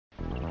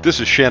This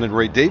is Shannon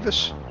Ray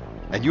Davis,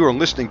 and you are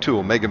listening to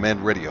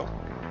Omegaman Radio.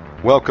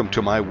 Welcome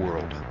to my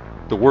world,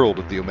 the world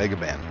of the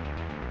Omegaman.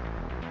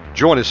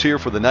 Join us here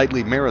for the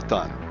nightly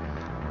marathon,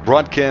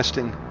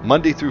 broadcasting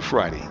Monday through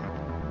Friday.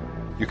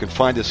 You can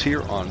find us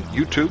here on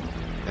YouTube,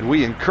 and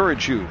we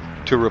encourage you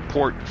to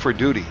report for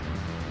duty.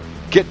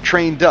 Get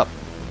trained up.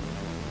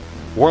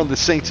 War of the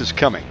Saints is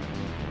coming.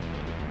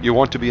 You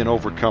want to be an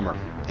overcomer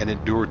and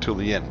endure till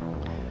the end.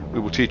 We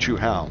will teach you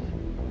how.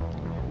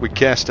 We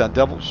cast out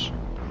devils.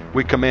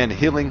 We command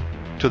healing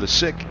to the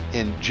sick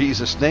in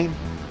Jesus' name.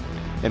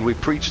 And we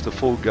preach the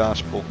full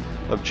gospel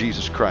of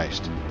Jesus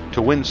Christ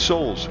to win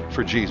souls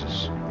for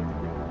Jesus.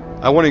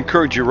 I want to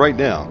encourage you right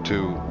now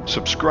to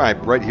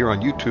subscribe right here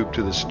on YouTube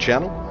to this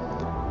channel.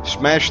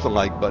 Smash the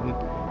like button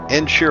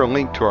and share a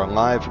link to our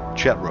live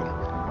chat room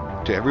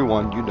to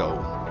everyone you know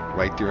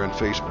right there on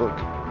Facebook.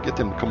 Get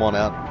them to come on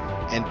out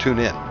and tune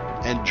in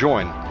and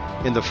join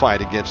in the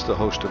fight against the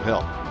host of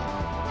hell.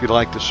 If you'd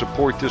like to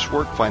support this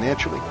work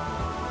financially,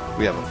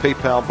 we have a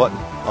PayPal button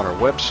on our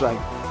website.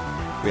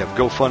 We have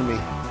GoFundMe,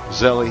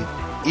 Zelle,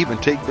 even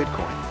take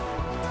Bitcoin.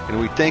 And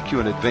we thank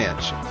you in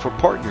advance for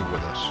partnering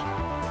with us.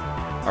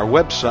 Our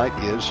website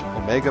is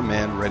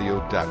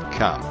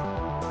OmegamanRadio.com.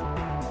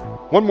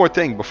 One more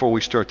thing before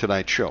we start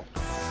tonight's show.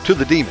 To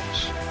the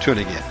demons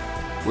tuning in,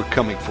 we're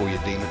coming for you,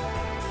 demon.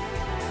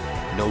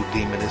 No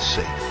demon is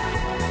safe.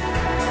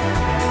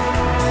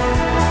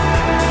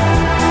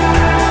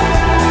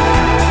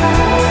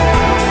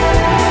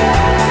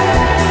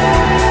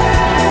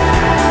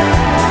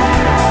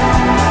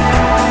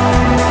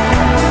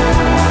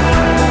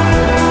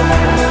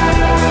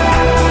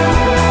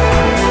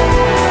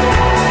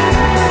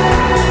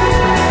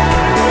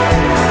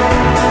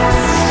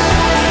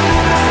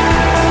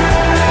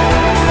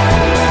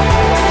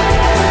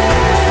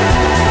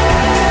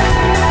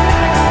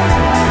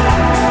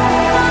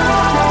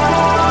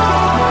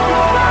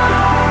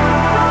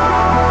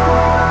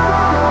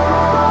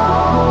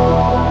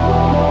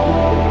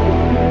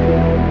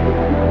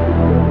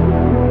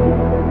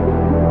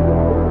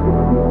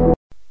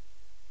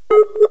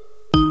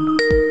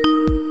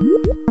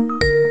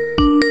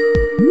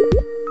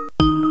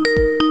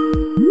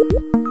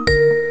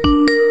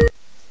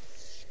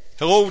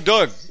 Hello,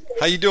 Doug.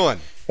 How you doing?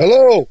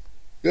 Hello.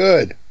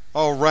 Good.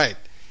 All right.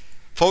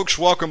 Folks,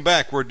 welcome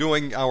back. We're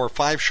doing our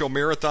 5-show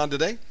marathon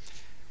today.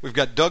 We've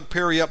got Doug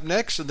Perry up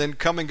next, and then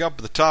coming up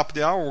at the top of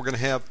the hour, we're going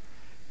to have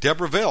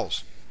Deborah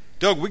Vels.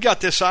 Doug, we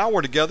got this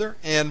hour together,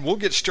 and we'll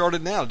get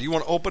started now. Do you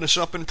want to open us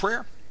up in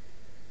prayer?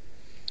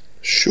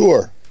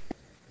 Sure.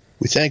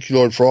 We thank you,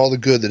 Lord, for all the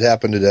good that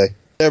happened today.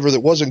 Whatever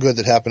that wasn't good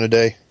that happened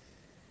today,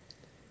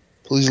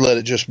 please let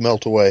it just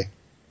melt away.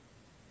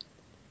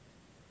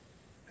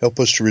 Help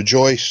us to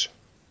rejoice,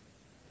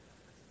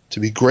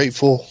 to be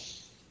grateful,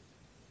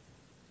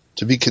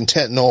 to be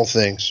content in all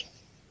things.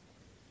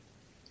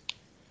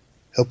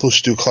 Help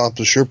us to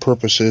accomplish your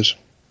purposes,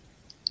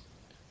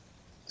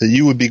 that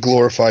you would be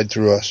glorified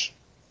through us.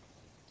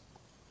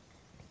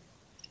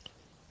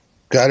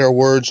 Guide our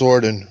words,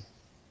 Lord, and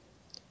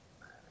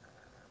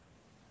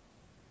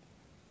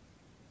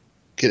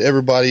get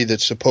everybody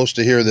that's supposed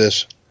to hear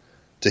this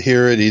to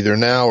hear it either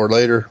now or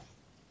later.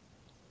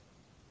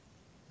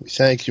 We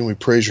thank you and we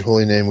praise your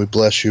holy name. We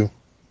bless you.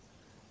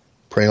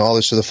 Praying all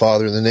this to the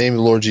Father in the name of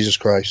the Lord Jesus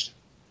Christ.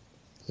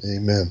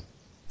 Amen.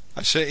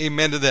 I say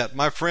amen to that.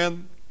 My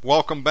friend,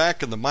 welcome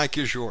back, and the mic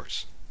is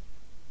yours.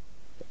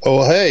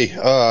 Oh, hey.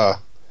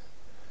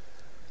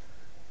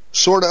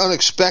 Sort of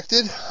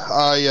unexpected.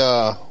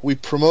 We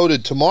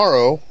promoted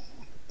tomorrow,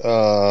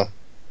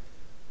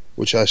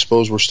 which I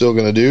suppose we're still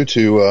going to do,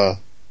 to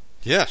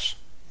yes.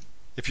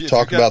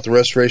 Talk about the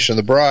restoration of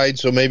the bride.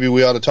 So maybe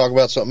we ought to talk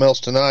about something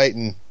else tonight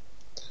and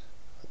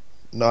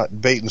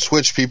not bait and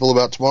switch people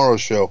about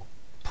tomorrow's show.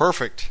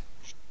 Perfect.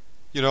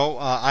 You know,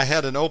 I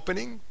had an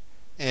opening,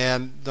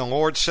 and the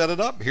Lord set it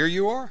up. Here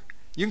you are.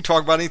 You can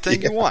talk about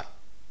anything you want.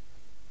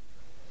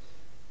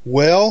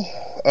 Well,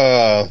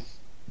 the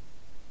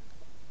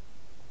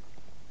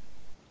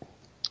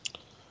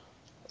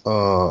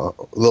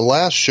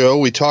last show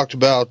we talked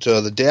about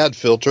the dad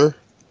filter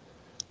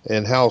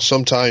and how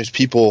sometimes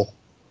people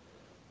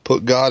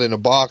put God in a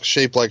box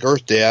shaped like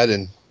Earth Dad,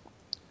 and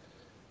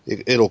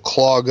it'll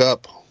clog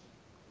up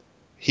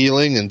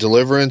healing and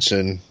deliverance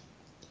and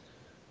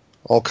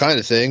all kind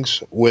of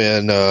things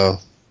when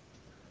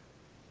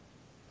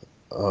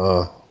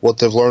what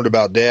they've learned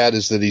about Dad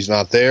is that he's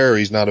not there, or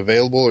he's not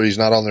available, or he's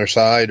not on their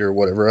side, or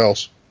whatever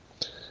else.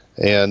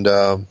 And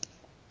I'm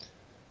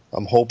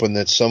hoping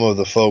that some of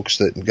the folks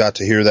that got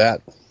to hear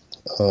that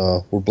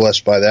were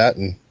blessed by that.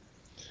 And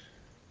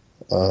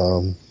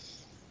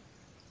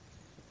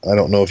I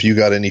don't know if you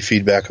got any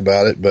feedback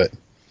about it, but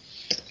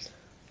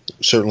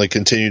certainly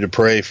continue to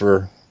pray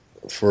for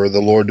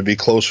the Lord to be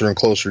closer and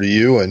closer to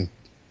you, and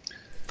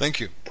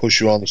thank you,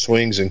 push you on the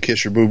swings and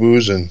kiss your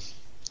boo-boos, and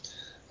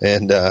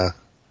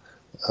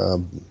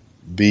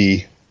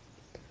be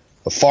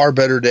a far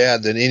better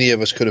dad than any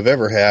of us could have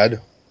ever had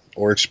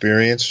or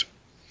experienced.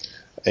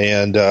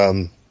 And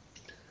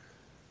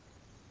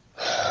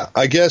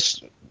I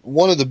guess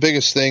one of the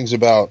biggest things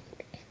about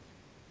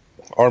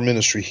our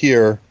ministry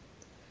here,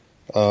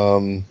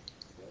 we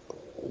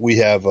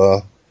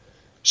have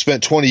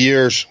spent 20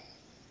 years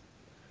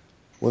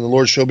when the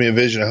Lord showed me a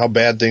vision of how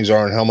bad things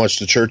are and how much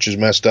the church is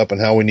messed up and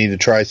how we need to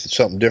try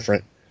something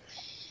different.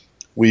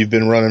 We've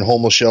been running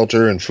homeless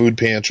shelter and food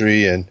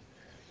pantry and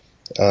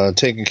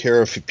taking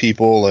care of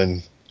people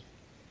and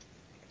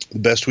the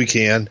best we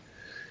can.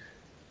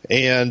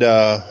 And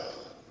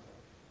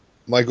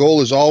my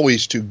goal is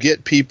always to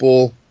get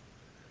people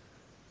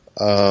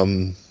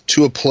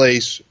to a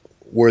place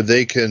where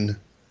they can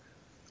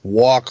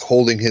walk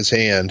holding his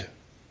hand.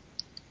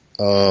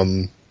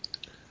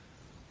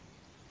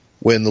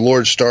 When the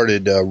Lord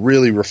started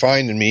really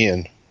refining me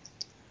and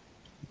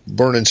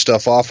burning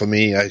stuff off of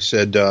me, I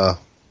said,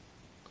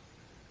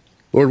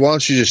 Lord, why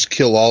don't you just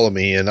kill all of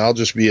me and I'll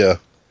just be a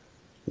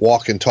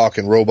walking,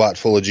 talking robot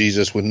full of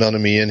Jesus with none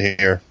of me in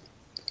here.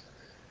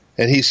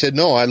 And he said,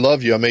 no, I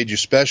love you. I made you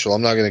special.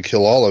 I'm not going to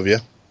kill all of you.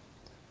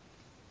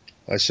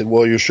 I said,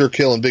 well, you're sure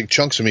killing big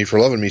chunks of me for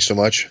loving me so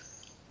much.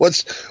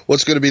 What's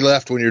going to be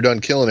left when you're done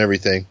killing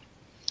everything?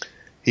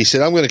 He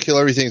said, I'm going to kill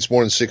everything that's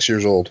more than 6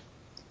 years old.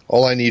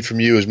 All I need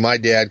from you is my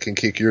dad can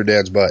kick your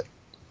dad's butt.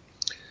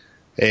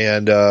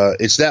 And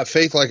it's that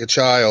faith like a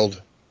child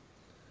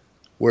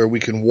where we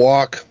can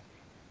walk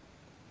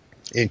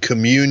in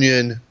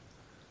communion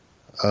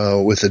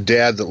with a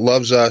dad that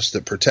loves us,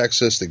 that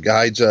protects us, that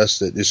guides us,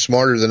 that is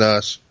smarter than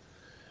us,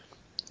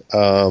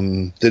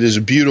 that is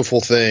a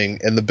beautiful thing.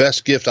 And the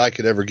best gift I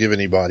could ever give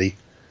anybody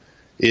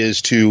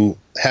is to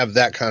have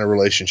that kind of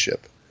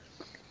relationship.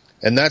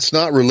 And that's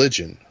not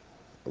religion.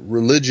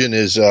 Religion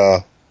is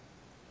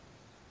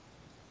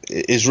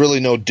really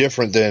no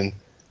different than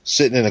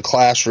sitting in a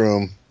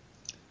classroom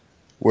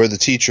where the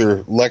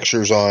teacher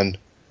lectures on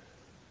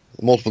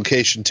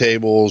multiplication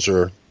tables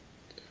or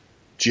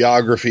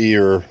geography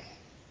or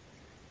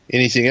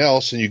anything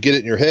else, and you get it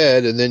in your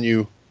head, and then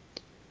you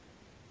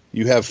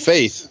have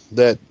faith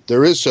that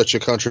there is such a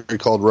country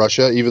called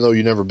Russia, even though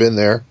you've never been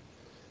there,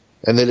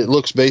 and that it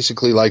looks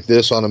basically like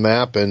this on a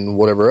map and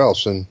whatever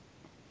else, and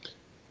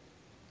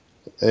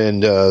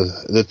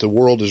that the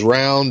world is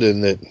round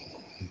and that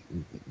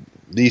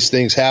these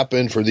things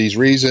happen for these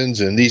reasons,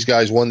 and these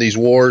guys won these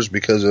wars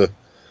because of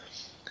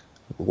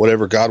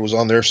whatever, God was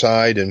on their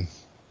side, and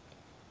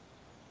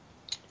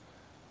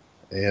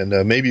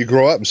maybe you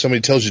grow up and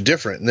somebody tells you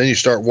different, and then you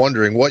start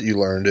wondering what you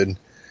learned,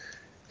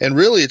 and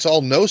really it's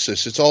all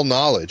gnosis, it's all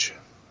knowledge.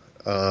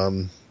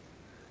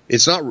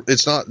 It's not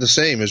the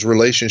same as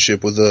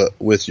relationship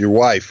with your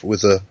wife,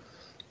 with a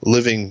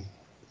living,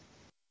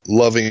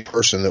 loving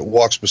person that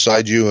walks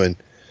beside you and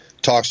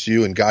talks to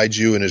you and guides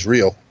you and is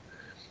real.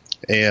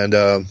 And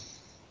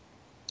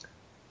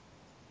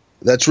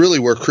that's really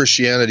where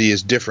Christianity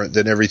is different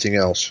than everything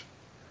else.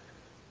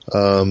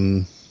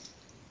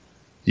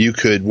 You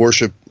could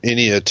worship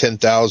any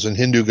 10,000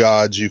 Hindu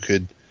gods. You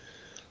could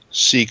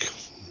seek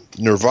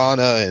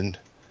nirvana and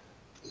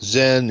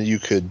Zen. You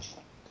could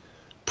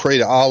pray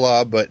to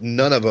Allah, but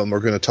none of them are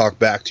going to talk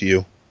back to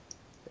you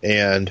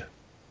and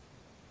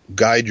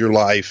guide your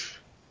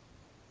life,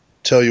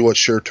 tell you what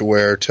shirt to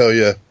wear, tell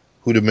you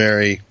who to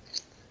marry,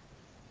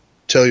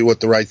 tell you what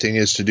the right thing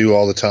is to do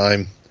all the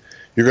time.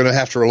 You're going to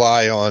have to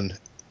rely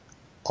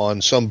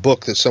on some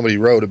book that somebody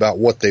wrote about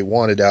what they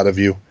wanted out of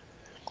you.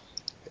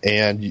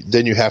 And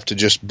then you have to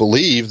just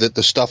believe that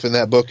the stuff in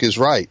that book is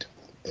right.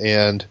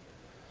 And,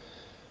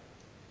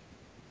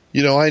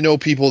 I know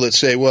people that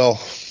say, well,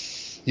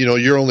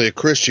 you're only a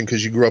Christian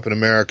because you grew up in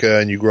America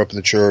and you grew up in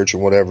the church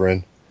and whatever.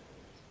 And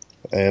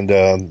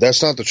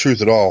that's not the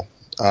truth at all.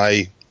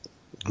 I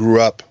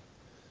grew up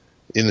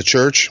in the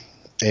church,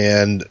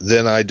 and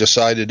then I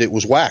decided it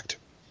was whacked.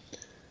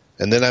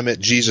 And then I met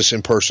Jesus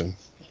in person.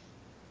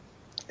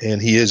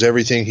 And he is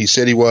everything he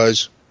said he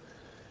was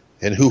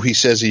and who he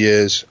says he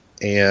is.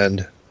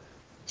 And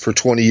for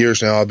 20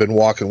 years now, I've been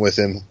walking with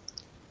him,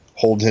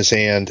 holding his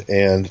hand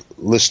and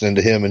listening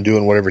to him and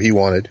doing whatever he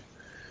wanted.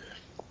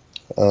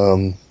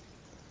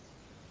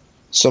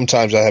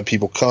 Sometimes I have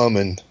people come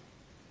and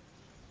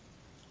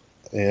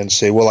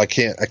say, well, I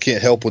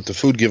can't help with the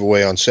food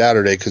giveaway on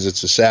Saturday because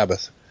it's a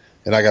Sabbath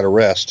and I got to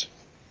rest.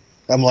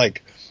 I'm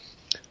like,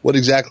 what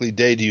exactly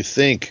day do you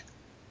think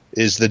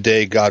is the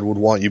day God would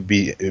want you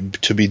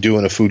to be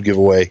doing a food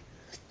giveaway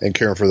and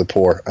caring for the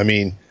poor? I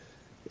mean,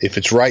 if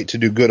it's right to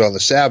do good on the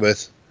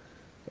Sabbath,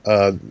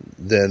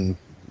 then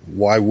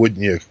why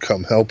wouldn't you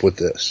come help with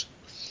this?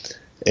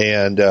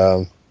 And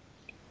in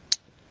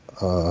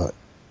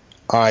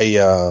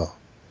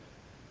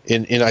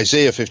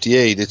Isaiah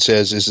 58, it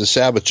says, is the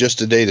Sabbath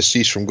just a day to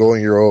cease from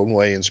going your own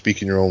way and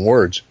speaking your own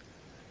words?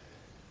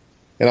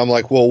 And I'm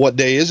like, well, what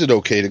day is it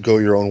okay to go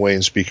your own way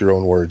and speak your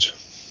own words?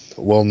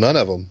 Well, none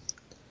of them.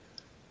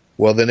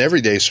 Well, then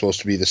every day is supposed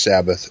to be the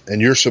Sabbath,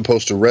 and you're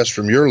supposed to rest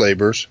from your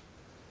labors,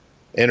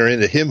 enter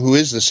into him who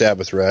is the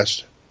Sabbath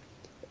rest,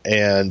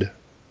 and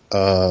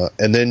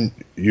then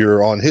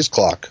you're on his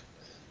clock.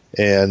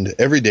 And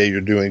every day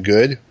you're doing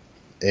good,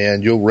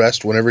 and you'll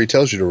rest whenever he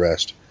tells you to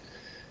rest.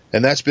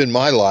 And that's been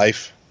my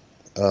life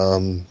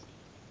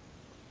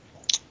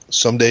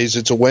some days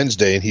it's a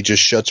Wednesday and he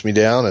just shuts me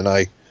down and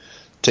I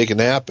take a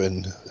nap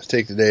and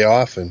take the day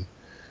off. And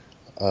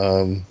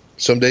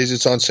some days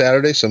it's on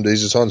Saturday, some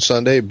days it's on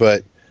Sunday,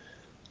 but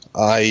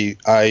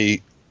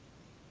I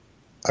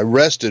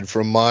rested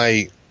from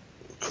my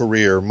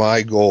career,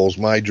 my goals,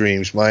 my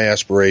dreams, my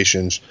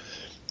aspirations,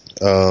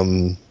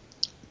 from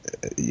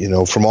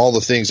all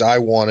the things I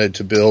wanted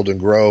to build and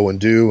grow and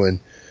do, and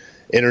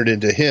entered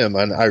into him.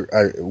 And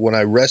when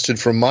I rested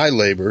from my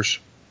labors,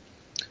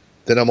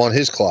 then I'm on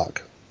his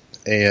clock.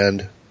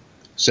 And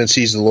since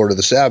he's the Lord of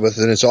the Sabbath,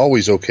 then it's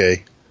always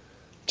okay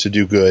to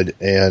do good.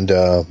 And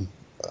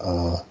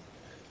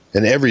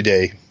every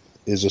day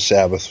is a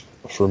Sabbath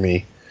for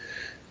me.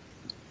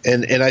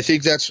 And I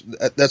think that's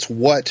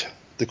what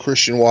the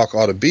Christian walk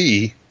ought to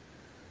be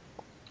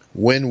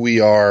when we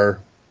are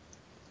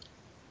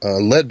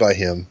led by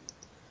him.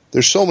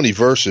 There's so many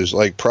verses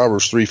like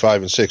Proverbs 3,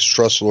 5, and 6.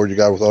 Trust the Lord your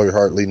God with all your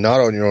heart. Lean not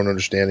on your own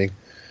understanding.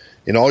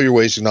 In all your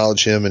ways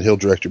acknowledge him, and he'll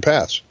direct your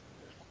paths.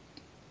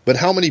 But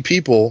how many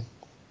people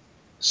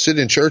sit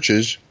in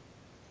churches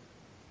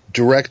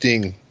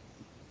directing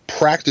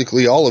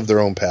practically all of their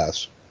own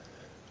paths?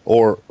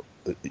 Or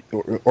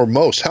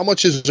most? How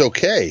much is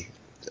okay?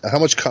 How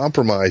much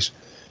compromise?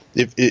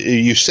 If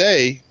you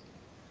say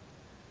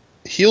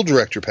he'll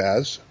direct your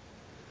paths,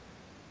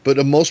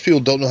 but most people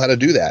don't know how to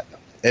do that,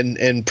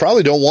 and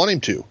probably don't want him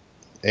to.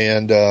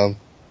 And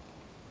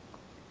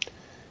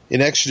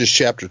in Exodus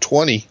chapter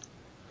 20,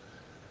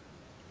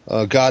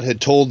 God had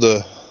told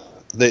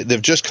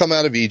they've just come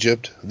out of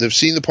Egypt. They've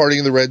seen the parting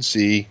of the Red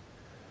Sea.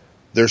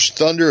 There's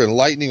thunder and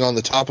lightning on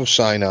the top of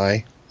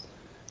Sinai.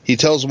 He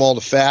tells them all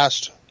to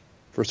fast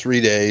for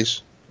 3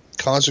 days,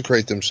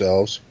 consecrate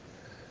themselves,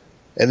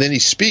 and then he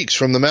speaks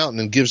from the mountain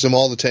and gives them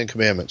all the 10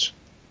 Commandments.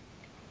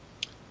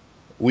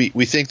 We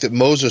think that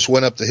Moses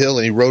went up the hill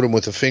and he wrote them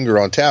with a finger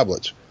on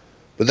tablets,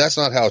 but that's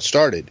not how it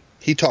started.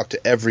 He talked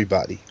to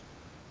everybody,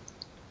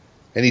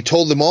 and he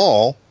told them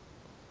all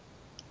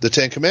the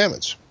 10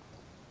 Commandments.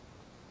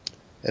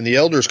 And the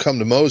elders come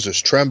to Moses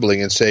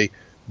trembling and say,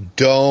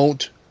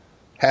 "Don't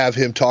have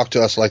him talk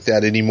to us like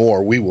that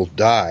anymore. We will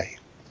die."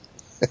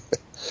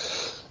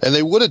 And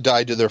they would have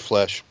died to their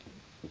flesh.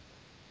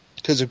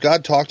 Because if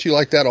God talked to you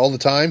like that all the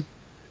time,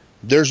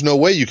 there's no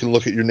way you can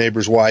look at your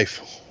neighbor's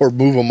wife or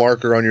move a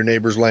marker on your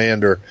neighbor's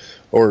land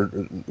or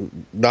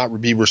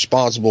not be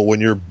responsible when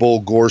your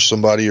bull gores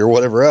somebody or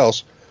whatever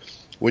else.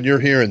 When you're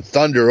hearing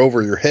thunder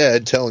over your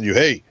head telling you,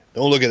 "Hey,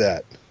 don't look at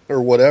that,"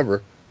 or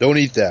whatever, "Don't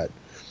eat that."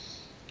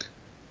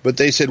 But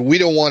they said, "We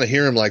don't want to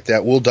hear him like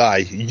that. We'll die.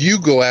 You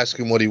go ask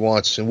him what he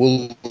wants and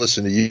we'll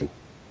listen to you."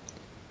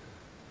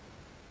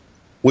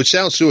 Which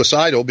sounds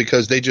suicidal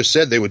because they just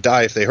said they would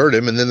die if they heard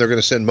him, and then they're going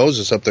to send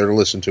Moses up there to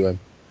listen to him.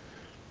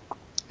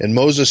 And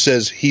Moses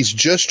says he's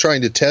just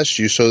trying to test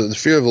you so that the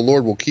fear of the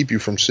Lord will keep you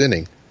from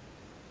sinning.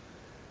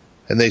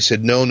 And they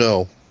said,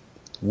 no,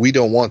 we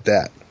don't want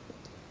that.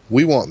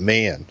 We want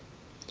man.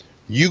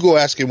 You go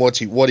ask him what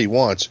he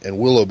wants, and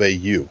we'll obey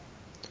you.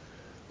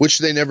 Which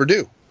they never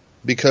do,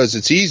 because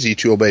it's easy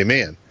to obey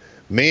man.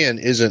 Man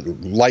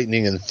isn't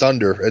lightning and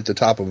thunder at the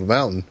top of a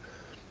mountain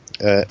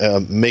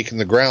making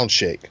the ground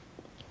shake.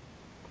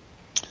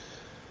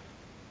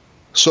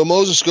 So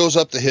Moses goes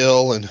up the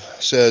hill and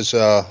says,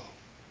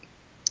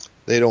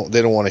 they don't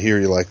want to hear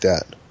you like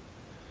that.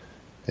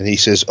 And he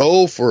says,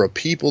 "Oh, for a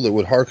people that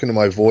would hearken to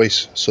my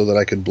voice so that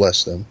I could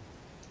bless them."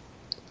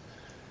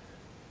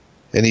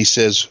 And he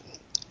says,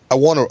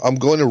 I'm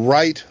going to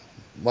write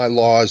my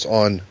laws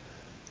on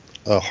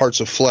hearts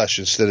of flesh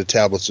instead of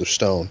tablets of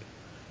stone.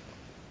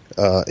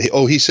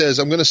 He says,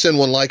 I'm going to send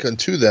one like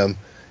unto them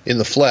in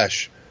the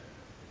flesh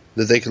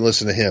that they can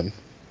listen to him.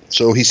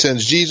 So he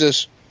sends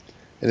Jesus,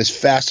 and as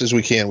fast as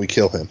we can, we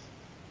kill him.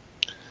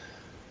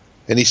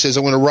 And he says,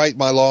 I'm going to write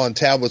my law on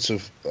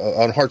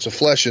on hearts of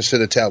flesh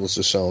instead of tablets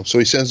of stone. So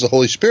he sends the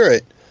Holy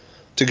Spirit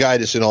to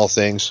guide us in all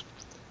things.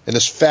 And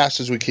as fast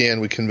as we can,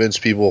 we convince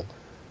people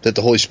that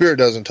the Holy Spirit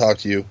doesn't talk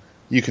to you.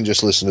 You can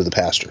just listen to the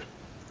pastor.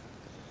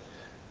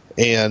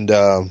 And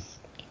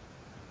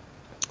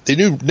they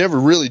never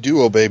really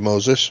do obey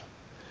Moses.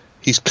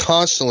 He's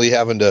constantly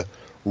having to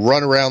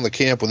run around the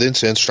camp with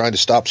incense trying to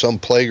stop some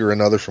plague or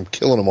another from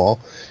killing them all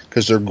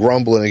because they're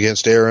grumbling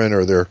against Aaron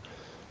or they're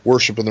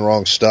worshiping the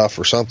wrong stuff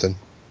or something.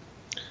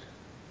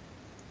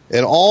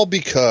 And all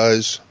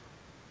because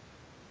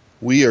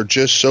we are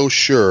just so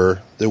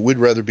sure that we'd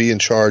rather be in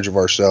charge of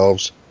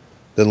ourselves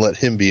than let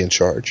him be in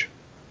charge.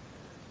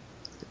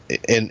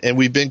 And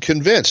we've been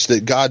convinced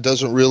that God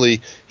doesn't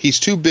really, he's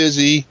too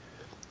busy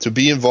to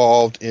be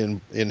involved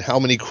in how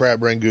many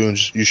crab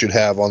rangoons you should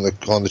have on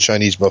the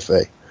Chinese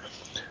buffet.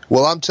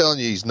 Well, I'm telling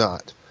you he's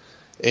not.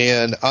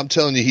 And I'm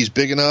telling you he's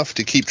big enough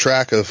to keep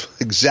track of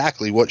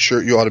exactly what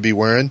shirt you ought to be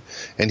wearing,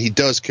 and he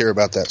does care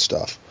about that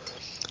stuff.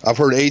 I've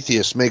heard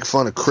atheists make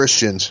fun of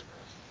Christians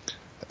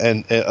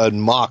and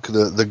mock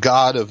the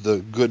God of the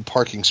good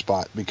parking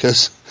spot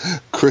because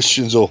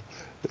Christians will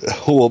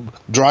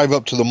drive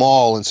up to the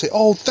mall and say,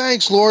 "Oh,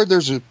 thanks, Lord,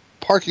 there's a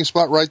parking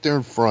spot right there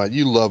in front.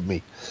 You love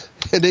me."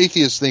 And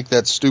atheists think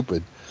that's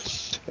stupid.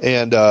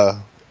 And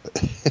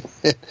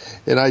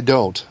And I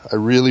don't. I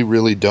really,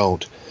 really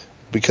don't.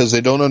 Because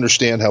they don't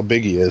understand how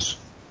big he is.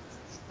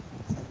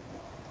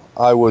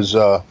 I was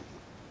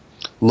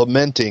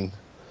lamenting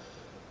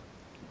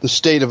the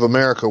state of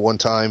America one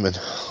time, and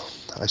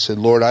I said,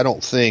 Lord, I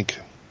don't think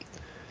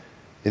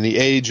in the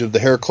age of the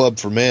hair club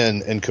for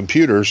men and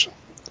computers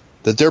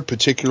that they're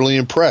particularly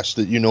impressed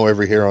that you know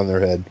every hair on their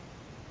head.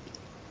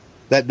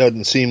 That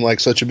doesn't seem like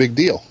such a big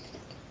deal.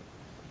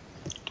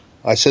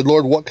 I said,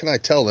 Lord, what can I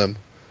tell them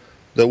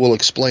that will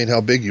explain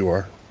how big you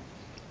are?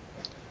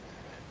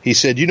 He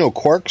said, you know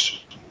quarks?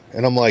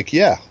 And I'm like,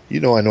 yeah, you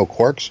know I know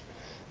quarks.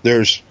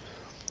 There's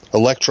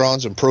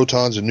electrons and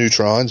protons and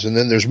neutrons, and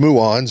then there's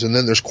muons, and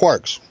then there's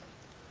quarks,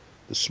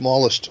 the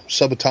smallest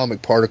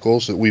subatomic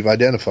particles that we've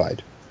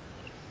identified.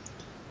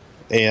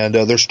 And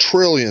there's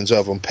trillions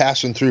of them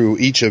passing through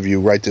each of you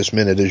right this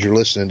minute as you're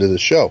listening to the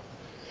show.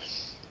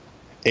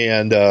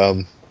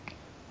 And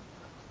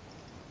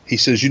he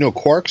says, you know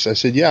quarks? I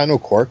said, yeah, I know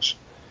quarks.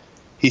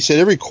 He said,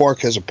 every quark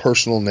has a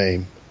personal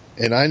name.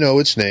 And I know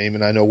its name,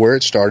 and I know where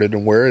it started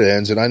and where it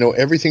ends, and I know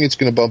everything it's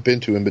going to bump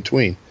into in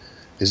between.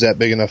 Is that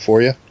big enough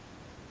for you?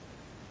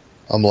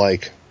 I'm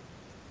like,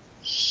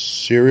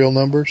 serial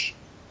numbers?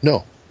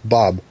 No.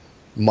 Bob,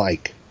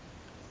 Mike,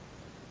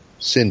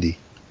 Cindy.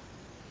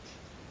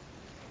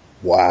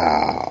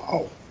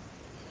 Wow.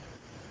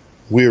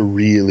 We're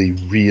really,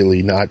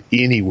 really not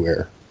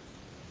anywhere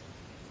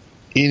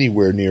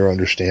near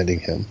understanding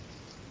him.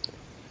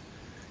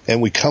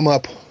 And we come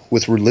up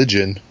with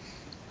religion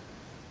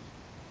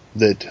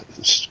that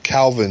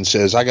Calvin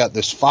says, I got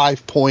this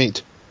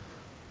 5-point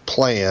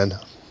plan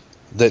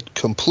that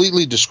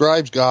completely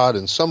describes God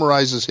and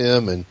summarizes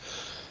him and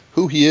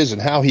who he is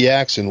and how he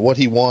acts and what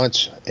he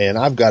wants, and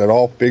I've got it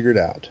all figured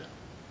out.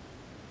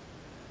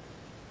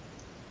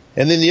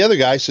 And then the other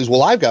guy says,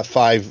 well, I've got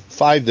five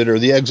that are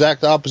the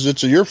exact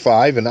opposites of your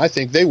 5, and I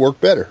think they work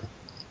better.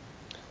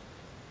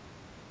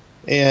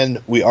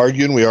 And we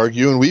argue,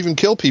 and we even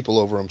kill people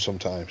over them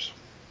sometimes.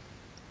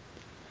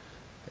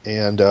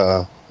 And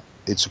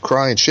it's a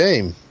crying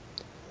shame,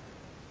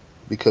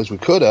 because we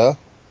could have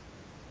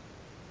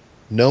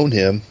known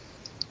him,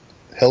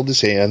 held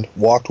his hand,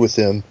 walked with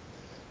him,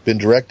 been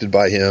directed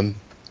by him.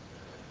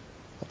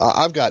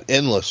 I've got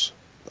endless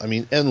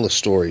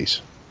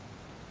stories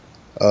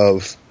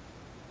of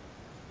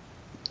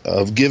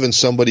giving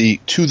somebody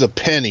to the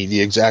penny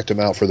the exact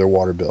amount for their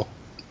water bill,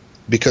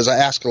 because I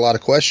ask a lot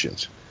of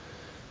questions,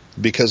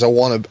 because I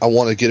want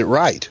to get it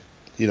right.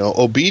 You know,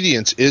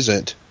 obedience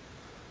isn't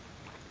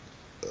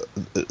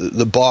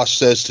the boss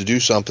says to do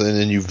something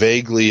and you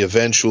vaguely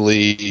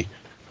eventually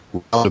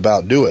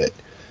roundabout do it.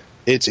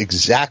 It's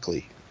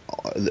exactly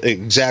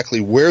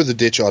where the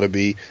ditch ought to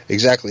be,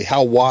 exactly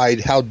how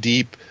wide, how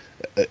deep,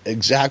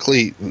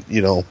 exactly,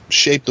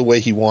 shaped the way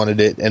he wanted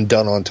it and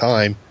done on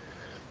time.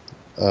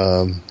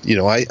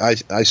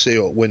 I say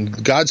when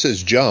God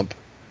says jump,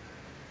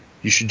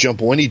 you should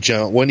jump when he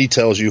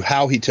tells you,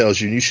 how he tells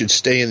you, and you should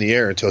stay in the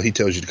air until he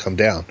tells you to come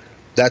down.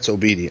 That's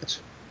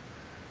obedience.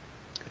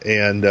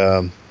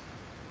 And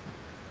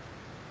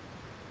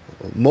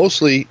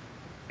mostly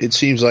it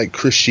seems like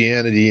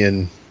Christianity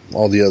and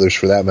all the others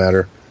for that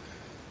matter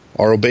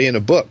are obeying a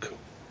book.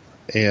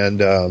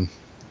 And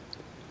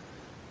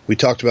we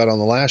talked about on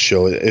the last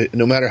show,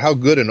 no matter how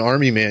good an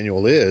army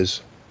manual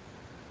is,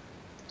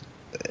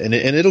 and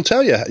it'll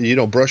tell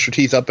you, brush your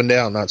teeth up and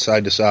down, not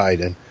side to side,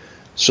 and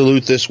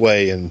salute this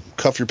way, and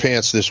cuff your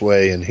pants this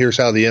way, and here's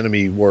how the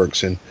enemy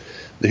works, and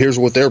here's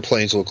what their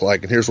planes look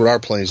like, and here's what our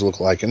planes look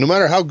like. And no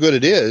matter how good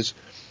it is,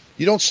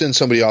 you don't send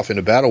somebody off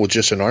into battle with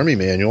just an army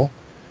manual.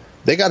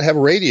 They got to have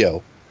a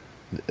radio,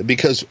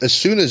 because as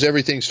soon as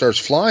everything starts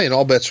flying,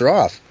 all bets are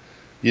off.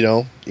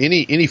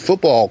 Any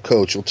football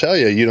coach will tell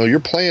you, your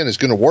plan is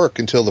going to work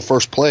until the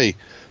first play,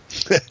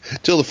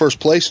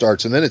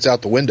 starts, and then it's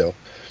out the window,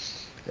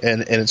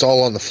 and it's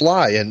all on the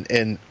fly.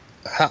 And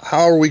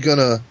how are we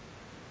gonna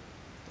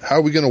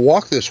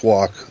walk this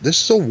walk?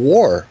 This is a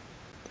war.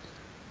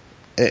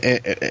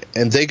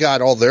 And they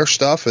got all their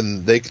stuff,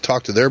 and they can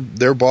talk to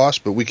their boss,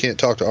 but we can't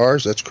talk to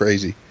ours. That's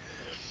crazy.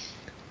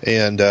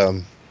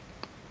 And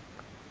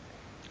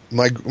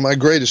my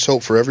greatest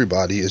hope for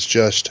everybody is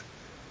just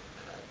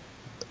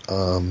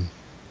that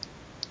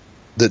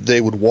they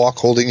would walk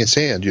holding his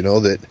hand.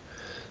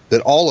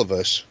 That all of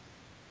us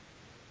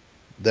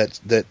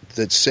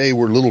that say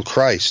we're little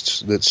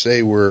Christs, that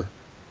say we're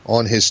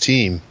on his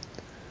team,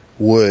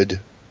 would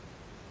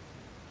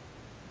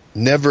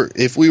never,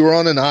 if we were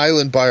on an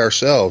island by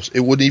ourselves,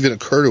 it wouldn't even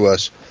occur to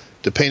us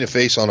to paint a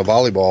face on a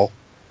volleyball,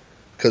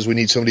 because we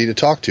need somebody to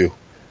talk to,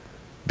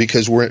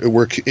 because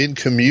we're in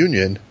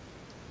communion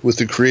with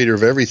the creator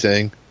of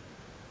everything,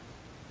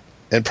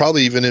 and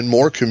probably even in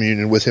more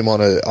communion with him on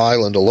an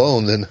island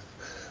alone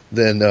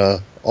than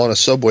on a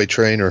subway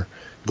train or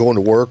going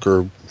to work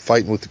or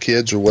fighting with the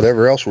kids or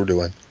whatever else we're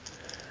doing.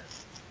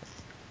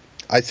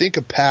 I think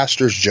a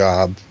pastor's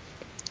job,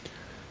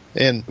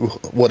 and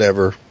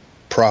whatever,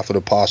 prophet,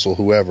 apostle,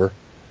 whoever,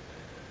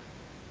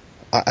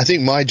 I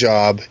think my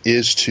job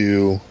is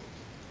to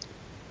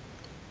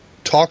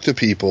talk to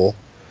people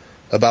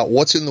about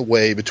what's in the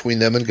way between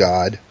them and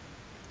God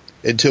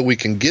until we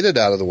can get it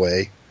out of the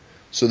way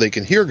so they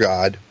can hear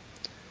God,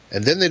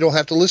 and then they don't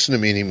have to listen to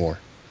me anymore.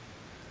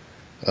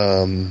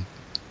 And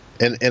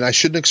I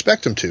shouldn't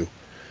expect them to,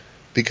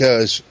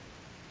 because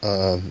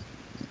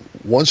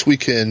once we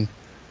can,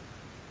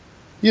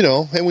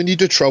 and we need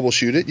to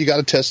troubleshoot it. You got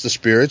to test the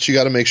spirits. You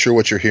got to make sure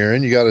what you're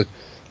hearing. You got to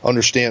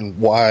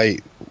understand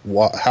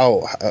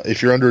how,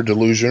 if you're under a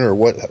delusion, or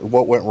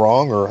what went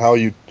wrong, or how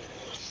you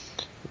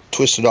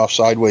twisted off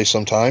sideways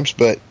sometimes.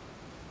 But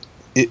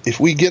if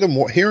we get them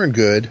hearing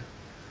good,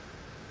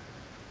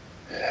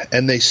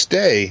 and they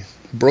stay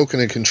broken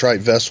and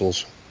contrite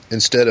vessels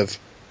instead of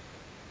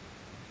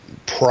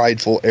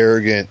prideful,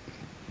 arrogant,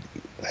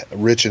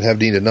 rich and have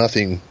need of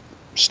nothing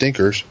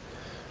stinkers,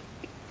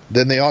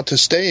 then they ought to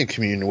stay in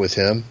communion with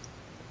him,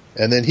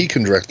 and then he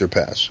can direct their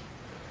paths.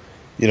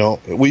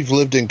 We've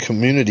lived in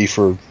community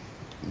for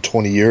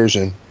 20 years,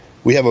 and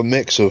we have a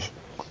mix of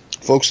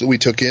folks that we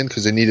took in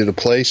because they needed a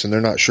place and they're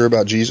not sure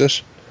about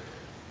Jesus,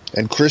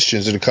 and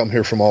Christians that have come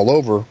here from all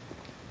over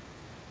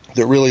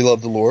that really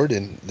love the Lord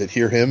and that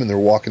hear him, and they're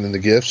walking in the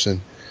gifts.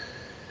 And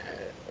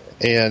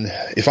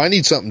if I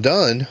need something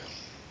done,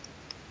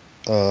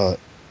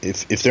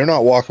 if they're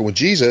not walking with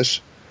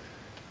Jesus,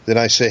 then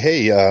I say,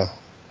 hey,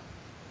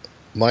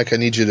 Mike, I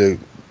need you to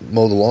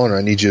mow the lawn, or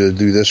I need you to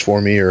do this for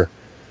me, or,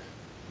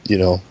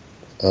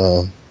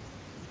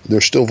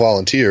 they're still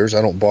volunteers.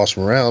 I don't boss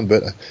them around,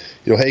 but,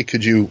 hey,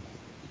 could you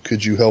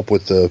help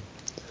with the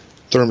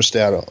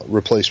thermostat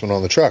replacement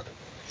on the truck?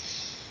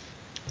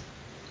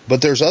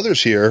 But there's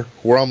others here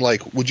where I'm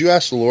like, would you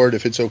ask the Lord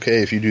if it's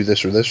okay if you do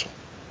this or this?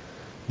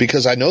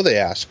 Because I know they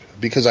ask,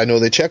 because I know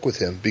they check with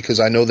him, because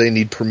I know they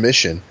need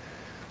permission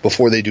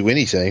before they do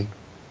anything.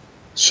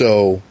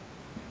 So,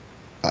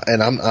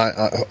 and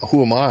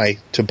who am I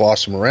to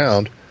boss them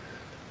around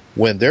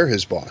when they're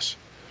his boss?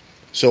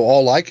 So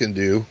all I can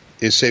do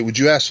is say, would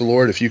you ask the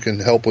Lord if you can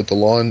help with the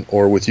lawn,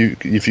 or if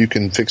you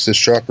can fix this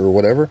truck or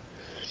whatever?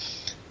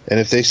 And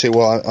if they say,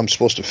 well, I'm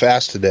supposed to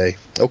fast today,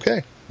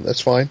 okay,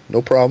 that's fine,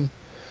 no problem.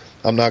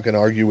 I'm not going to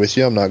argue with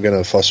you. I'm not going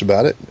to fuss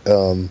about it.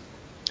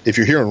 If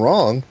you're hearing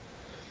wrong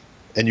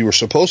and you were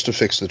supposed to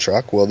fix the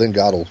truck, well, then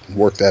God will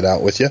work that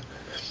out with you.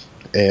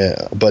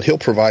 But he'll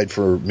provide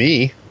for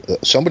me.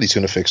 Somebody's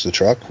going to fix the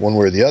truck one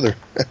way or the other.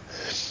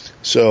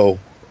 So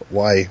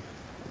why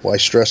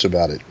stress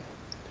about it?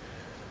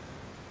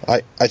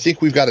 I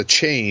think we've got to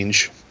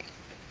change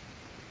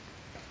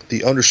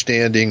the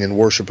understanding and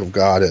worship of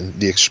God and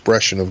the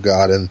expression of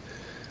God,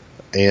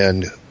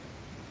 and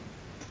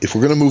if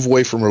we're going to move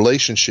away from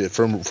relationship,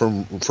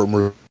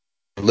 from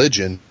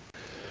religion,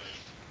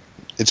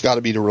 it's got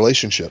to be the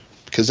relationship,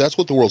 because that's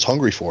what the world's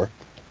hungry for,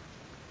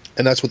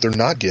 and that's what they're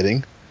not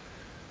getting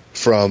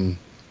from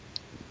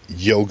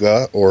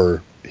yoga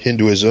or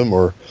Hinduism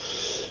or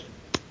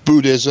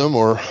Buddhism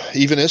or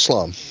even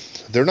Islam.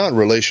 They're not in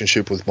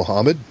relationship with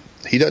Muhammad.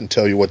 He doesn't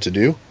tell you what to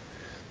do.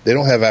 They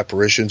don't have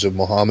apparitions of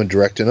Muhammad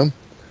directing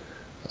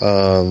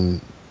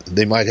them.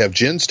 They might have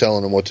jinns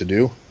telling them what to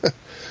do,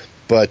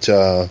 but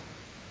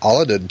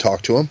Allah didn't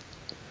talk to them.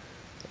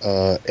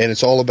 And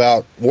it's all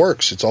about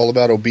works. It's all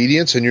about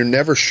obedience, and you're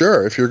never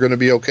sure if you're going to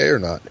be okay or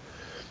not.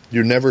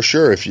 You're never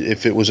sure if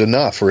it was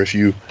enough, or if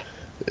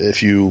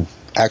you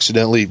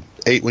accidentally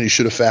ate when you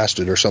should have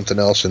fasted or something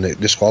else and it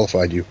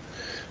disqualified you.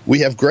 We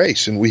have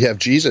grace, and we have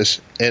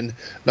Jesus, and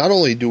not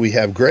only do we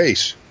have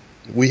grace,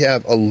 we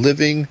have a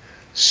living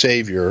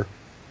Savior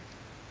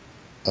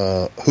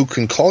who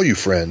can call you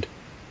friend,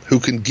 who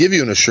can give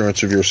you an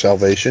assurance of your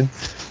salvation,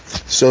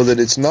 so that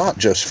it's not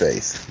just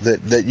faith,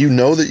 that you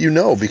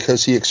know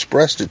because he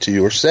expressed it to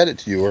you, or said it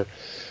to you, or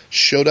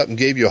showed up and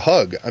gave you a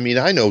hug. I mean,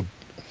 I know,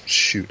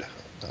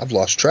 I've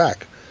lost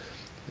track.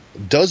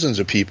 Dozens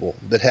of people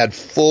that had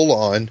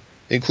full-on,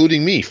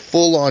 including me,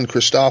 full-on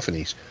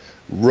Christophanies.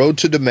 Road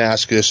to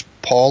Damascus,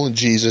 Paul and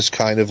Jesus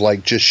kind of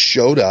like just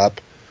showed up,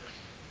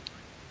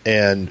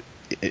 and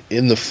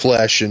in the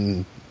flesh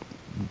and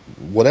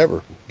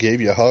whatever, gave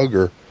you a hug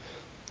or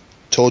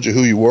told you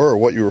who you were or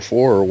what you were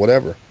for or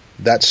whatever.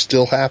 That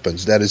still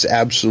happens. That is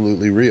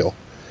absolutely real.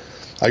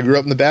 I grew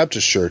up in the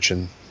Baptist church,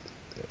 and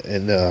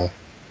they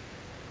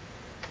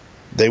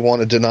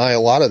want to deny a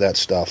lot of that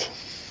stuff.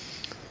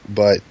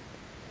 But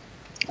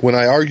when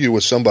I argue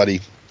with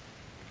somebody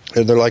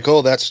and they're like,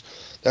 oh, that's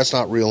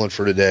not real and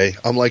for today,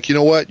 I'm like, you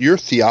know what? Your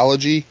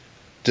theology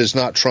does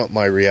not trump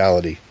my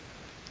reality.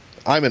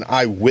 I'm an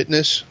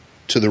eyewitness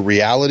to the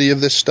reality of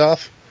this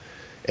stuff,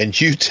 and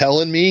you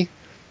telling me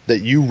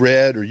that you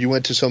read or you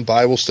went to some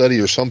Bible study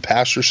or some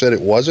pastor said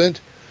it wasn't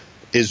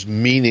is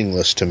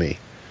meaningless to me.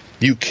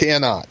 You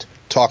cannot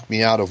talk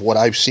me out of what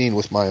I've seen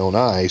with my own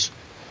eyes,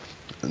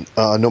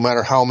 no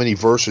matter how many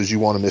verses you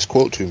want to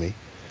misquote to me.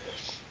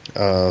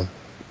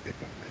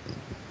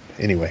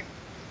 Anyway,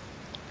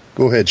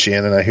 go ahead,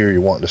 Shannon. I hear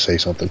you wanting to say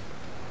something.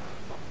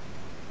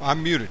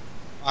 I'm muted.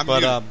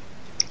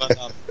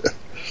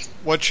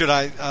 What should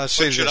I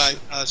say to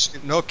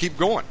this? No, keep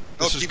going.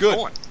 This is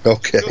good.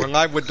 Okay. We're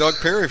live with Doug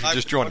Perry if you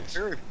just joined us.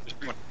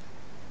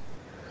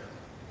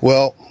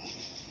 Well,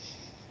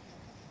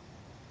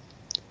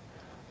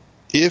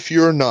 if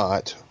you're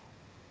not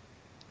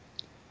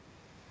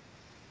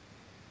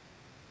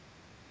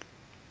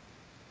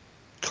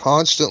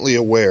constantly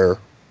aware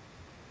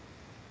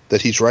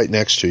that he's right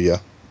next to you,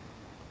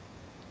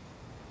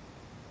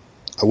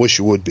 I wish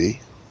you would be.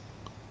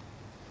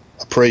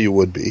 I pray you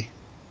would be.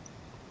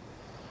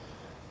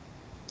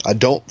 I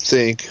don't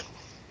think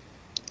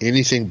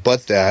anything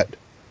but that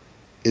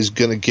is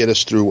going to get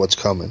us through what's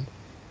coming.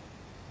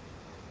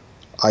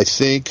 I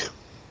think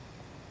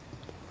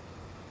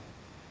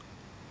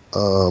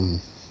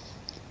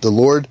the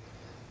Lord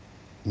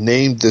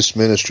named this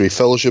ministry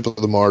Fellowship of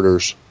the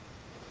Martyrs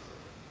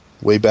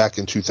way back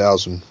in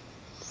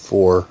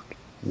 2004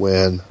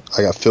 when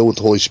I got filled with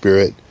the Holy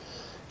Spirit.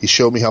 He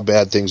showed me how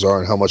bad things are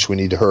and how much we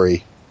need to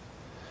hurry.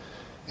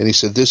 And he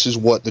said, this is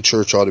what the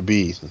church ought to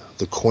be.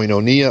 The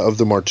koinonia of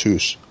the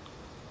martus.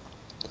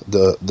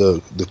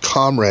 The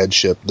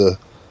comradeship, the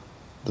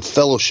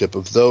fellowship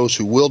of those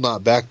who will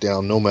not back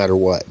down no matter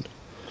what.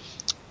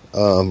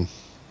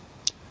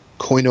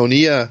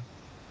 Koinonia,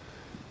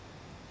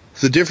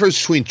 the difference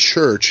between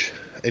church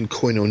and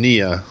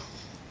koinonia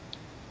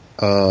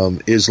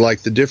is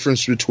like the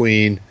difference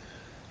between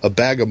a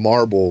bag of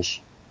marbles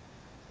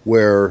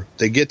where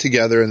they get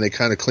together and they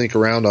kind of clink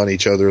around on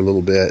each other a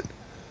little bit,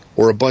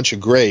 or a bunch of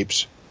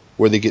grapes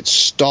where they get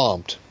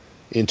stomped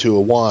into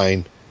a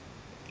wine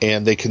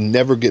and they can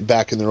never get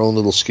back in their own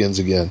little skins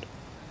again.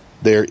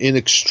 They're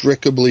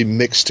inextricably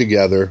mixed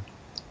together,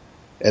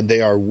 and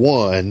they are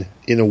one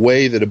in a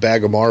way that a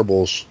bag of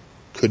marbles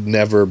could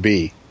never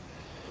be.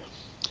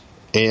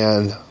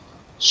 And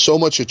so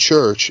much of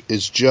church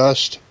is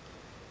just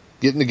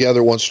getting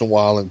together once in a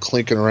while and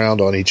clinking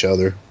around on each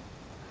other.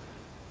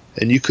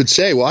 And you could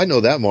say, well, I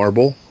know that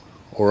marble,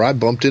 or I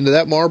bumped into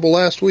that marble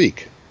last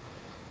week.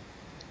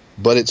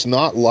 But it's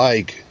not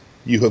like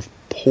you have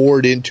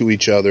poured into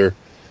each other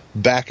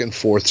back and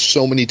forth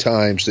so many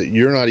times that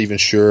you're not even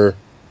sure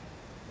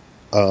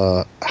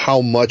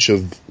how much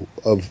of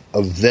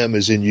them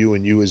is in you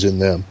and you is in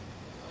them.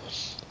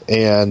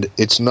 And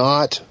it's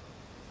not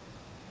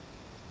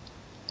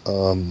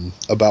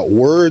about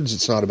words.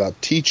 It's not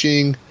about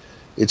teaching.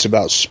 It's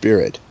about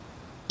spirit.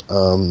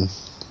 In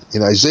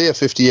Isaiah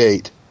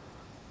 58,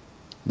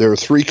 there are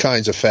three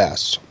kinds of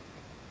fasts.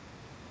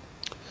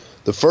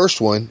 The first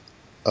one,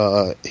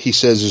 he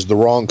says, is the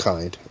wrong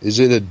kind. Is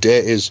it a day?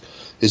 Is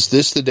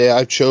this the day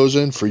I've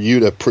chosen for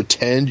you to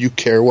pretend you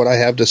care what I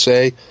have to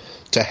say,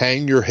 to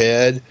hang your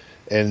head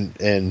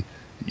and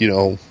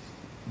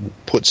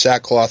put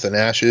sackcloth and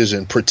ashes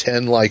and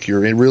pretend like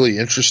you're really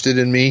interested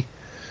in me?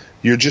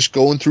 You're just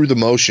going through the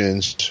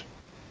motions,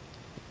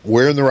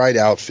 wearing the right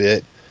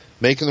outfit,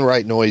 making the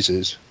right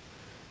noises.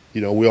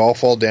 We all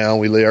fall down.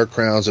 We lay our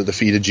crowns at the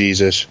feet of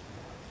Jesus.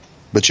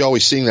 But you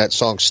always sing that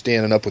song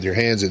standing up with your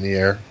hands in the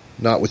air,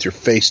 not with your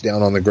face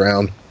down on the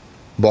ground,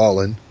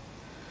 bawling.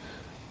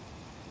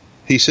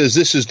 He says,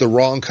 this is the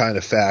wrong kind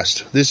of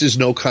fast. This is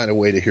no kind of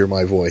way to hear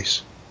my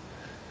voice.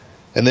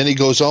 And then he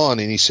goes on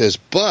and he says,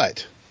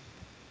 but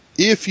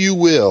if you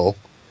will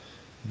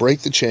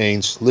break the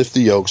chains, lift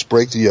the yokes,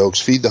 break the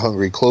yokes, feed the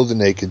hungry, clothe the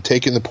naked,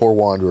 take in the poor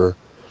wanderer,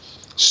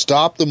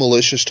 stop the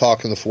malicious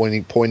talk and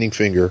the pointing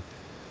finger,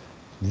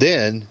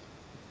 then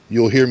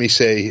you'll hear me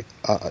say,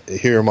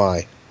 here am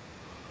I.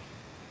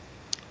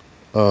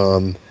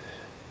 And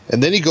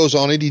then he goes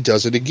on and he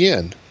does it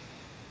again.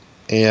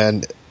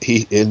 And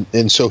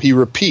so he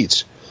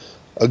repeats.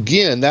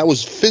 Again, that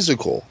was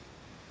physical.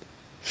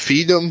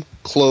 Feed them,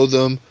 clothe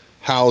them,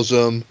 house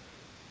them,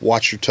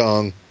 watch your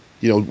tongue.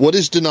 What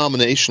is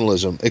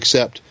denominationalism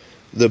except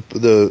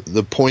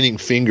the pointing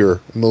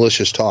finger,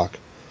 malicious talk?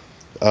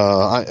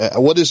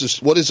 What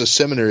is a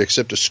seminary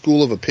except a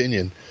school of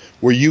opinion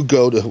where you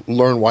go to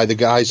learn why the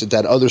guys at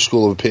that other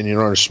school of opinion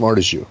aren't as smart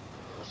as you?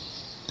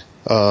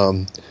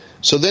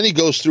 So then he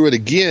goes through it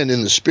again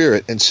in the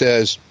Spirit and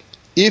says,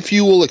 if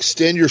you will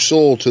extend your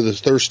soul to the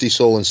thirsty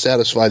soul and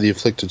satisfy the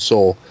afflicted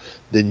soul,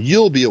 then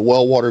you'll be a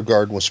well-watered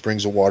garden with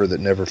springs of water that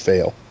never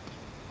fail.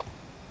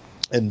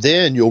 And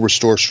then you'll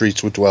restore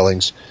streets with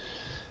dwellings,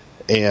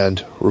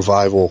 and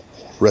revival,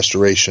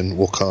 restoration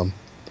will come.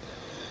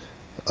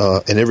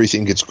 And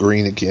everything gets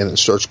green again and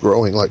starts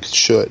growing like it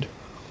should,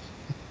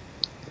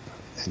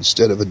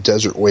 instead of a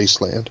desert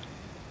wasteland.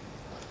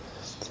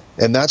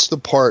 And that's the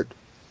part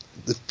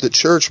that the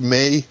church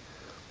may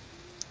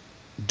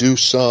do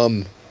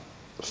some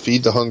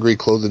feed the hungry,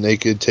 clothe the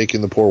naked, take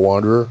in the poor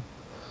wanderer,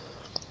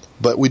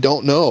 but we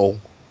don't know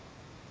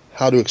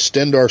how to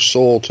extend our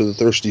soul to the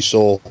thirsty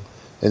soul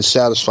and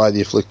satisfy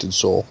the afflicted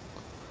soul.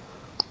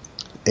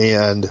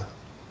 And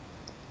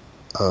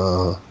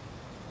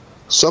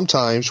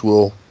sometimes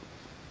we'll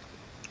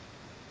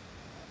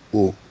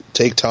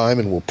take time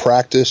and we'll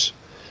practice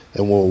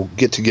and we'll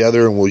get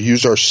together and we'll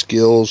use our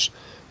skills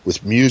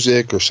with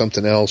music or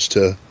something else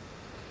to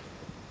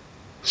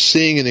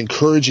sing an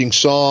encouraging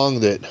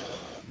song that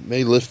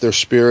may lift their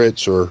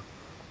spirits or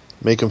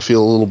make them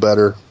feel a little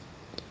better,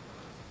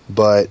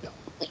 but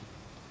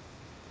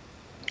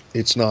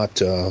it's not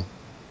the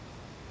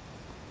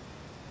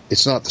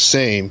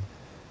same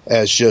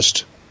as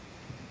just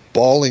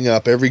balling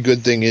up every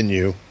good thing in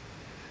you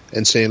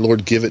and saying,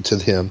 Lord, give it to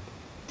him.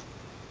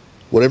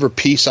 Whatever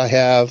peace I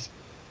have,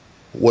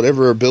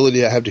 whatever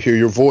ability I have to hear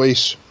your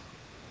voice,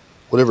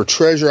 whatever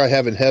treasure I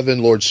have in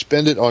heaven, Lord,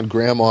 spend it on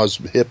grandma's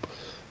hip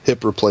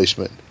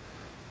replacement.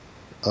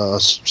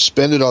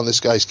 Spend it on this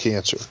guy's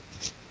cancer.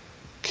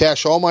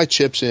 Cash all my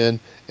chips in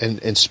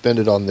and spend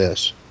it on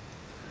this.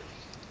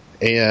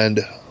 And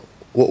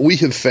what we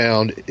have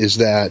found is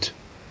that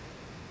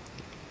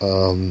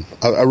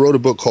I wrote a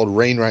book called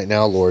Reign Right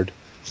Now, Lord,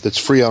 that's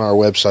free on our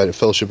website at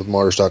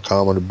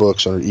fellowshipwithmartyrs.com under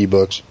books, under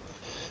ebooks.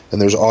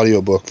 And there's an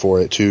audio book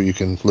for it, too, you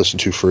can listen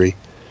to free.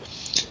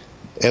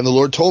 And the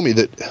Lord told me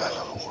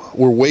that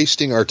we're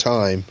wasting our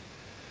time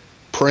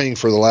praying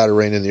for the latter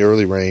rain and the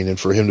early rain and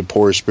for him to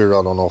pour his Spirit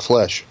out on all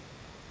flesh.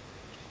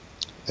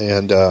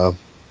 And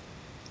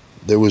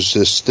there was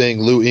this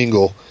thing, Lou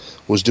Engle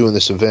was doing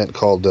this event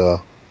called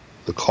The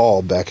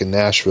Call back in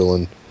Nashville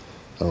in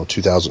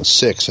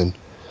 2006, and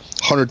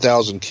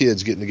 100,000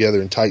 kids getting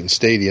together in Titan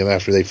Stadium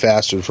after they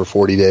fasted for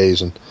 40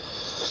 days and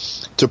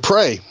to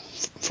pray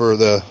for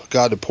the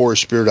God to pour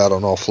his Spirit out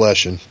on all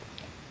flesh. And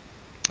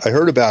I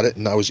heard about it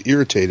and I was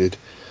irritated,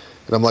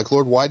 and I'm like,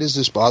 Lord, why does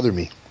this bother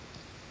me?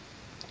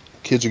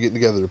 Kids are getting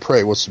together to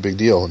pray. What's the big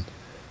deal? And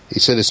he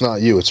said, it's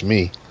not you, it's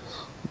me.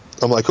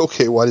 I'm like,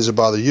 okay, why does it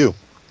bother you?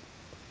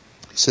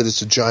 He said,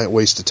 it's a giant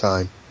waste of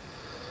time.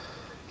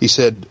 He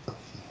said,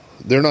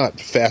 they're not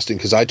fasting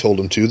because I told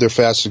them to. They're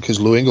fasting because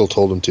Lou Engle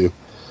told them to.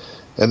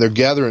 And they're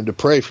gathering to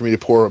pray for me to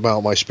pour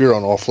out my Spirit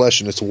on all flesh,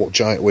 and it's a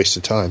giant waste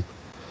of time.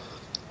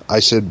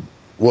 I said,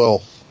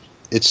 well,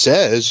 it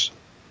says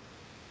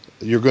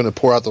you're going to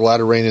pour out the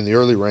latter rain and the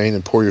early rain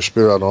and pour your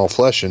Spirit out on all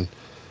flesh, and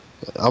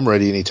I'm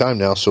ready anytime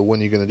now, so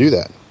when are you going to do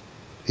that?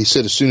 He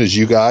said, as soon as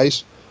you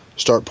guys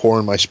start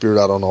pouring my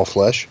Spirit out on all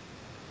flesh.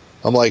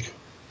 I'm like,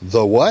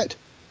 the what?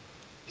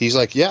 He's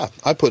like, yeah,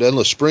 I put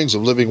endless springs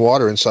of living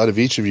water inside of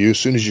each of you. As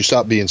soon as you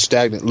stop being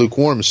stagnant,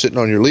 lukewarm, and sitting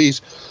on your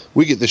lees,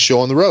 we get this show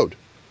on the road.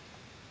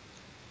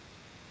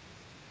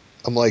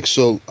 I'm like,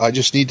 so I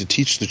just need to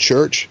teach the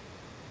church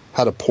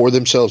how to pour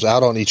themselves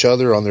out on each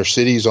other, on their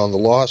cities, on the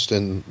lost,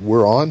 and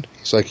we're on?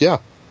 He's like, yeah.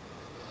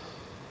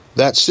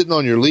 That sitting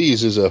on your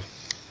lees is a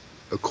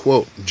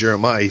quote.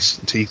 Jeremiah,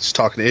 he's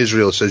talking to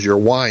Israel. It says, you're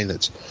wine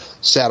that's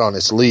sat on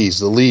its lees.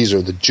 The lees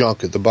are the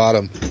junk at the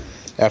bottom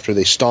after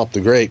they stomp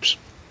the grapes.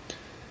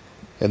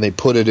 And they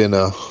put it in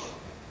a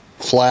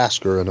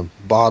flask or in a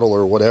bottle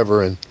or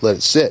whatever and let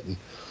it sit. And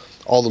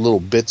all the little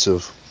bits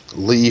of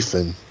leaf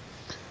and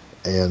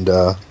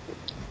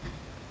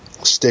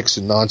sticks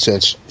and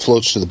nonsense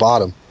floats to the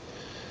bottom.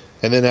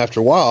 And then after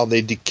a while,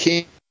 they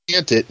decant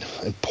it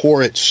and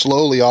pour it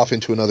slowly off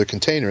into another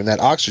container. And that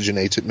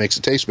oxygenates it, makes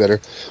it taste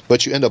better.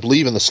 But you end up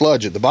leaving the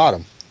sludge at the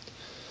bottom.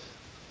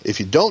 If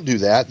you don't do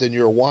that, then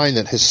you're a wine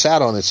that has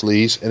sat on its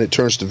lees and it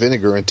turns to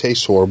vinegar and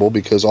tastes horrible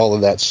because all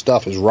of that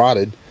stuff is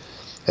rotted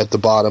at the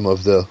bottom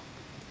of the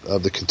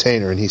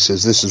container. And he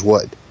says, this is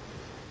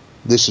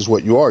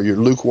what you are. You're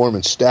lukewarm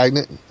and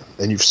stagnant,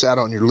 and you've sat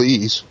on your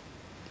lees.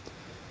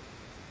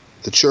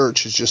 The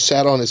church has just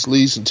sat on its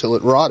lees until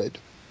it rotted.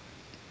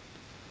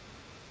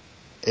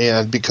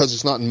 And because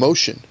it's not in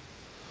motion,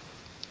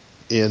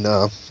 in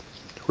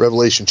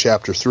Revelation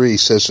chapter 3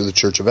 says to the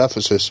church of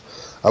Ephesus,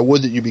 I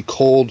would that you be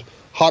cold,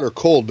 hot or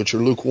cold, but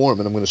you're lukewarm,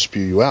 and I'm going to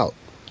spew you out.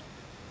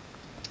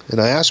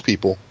 And I ask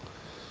people,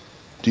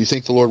 do you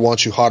think the Lord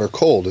wants you hot or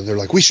cold? And they're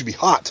like, we should be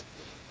hot.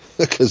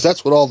 Because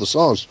that's what all the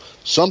songs,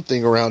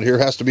 something around here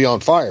has to be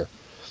on fire.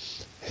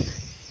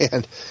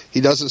 And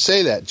he doesn't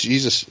say that.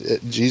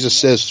 Jesus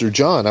says through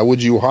John, I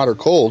would you hot or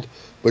cold,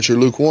 but you're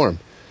lukewarm,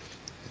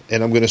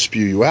 and I'm going to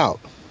spew you out.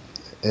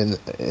 And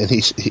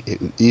he's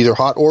either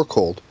hot or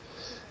cold.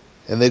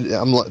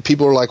 And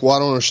people are like, well, I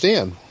don't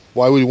understand.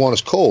 Why would he want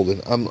us cold?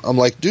 And I'm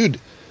like,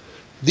 dude,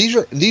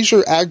 these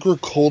are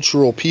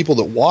agricultural people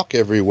that walk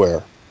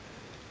everywhere.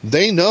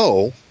 They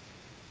know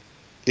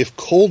if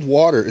cold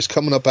water is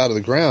coming up out of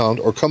the ground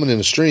or coming in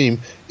a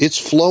stream, it's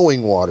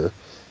flowing water.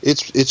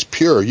 It's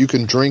pure. You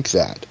can drink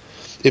that.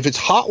 If it's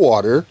hot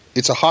water,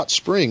 it's a hot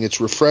spring.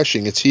 It's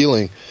refreshing. It's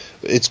healing.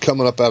 It's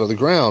coming up out of the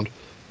ground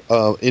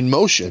in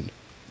motion.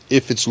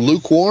 If it's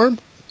lukewarm,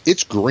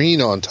 it's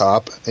green on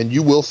top, and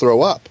you will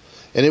throw up,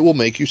 and it will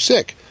make you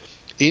sick.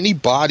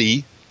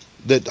 Anybody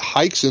that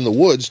hikes in the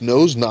woods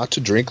knows not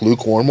to drink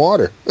lukewarm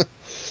water.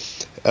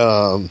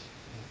 And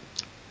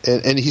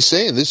he's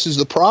saying this is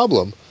the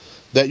problem,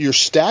 that you're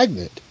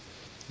stagnant.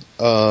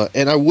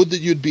 And I would that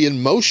you'd be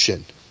in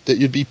motion, that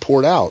you'd be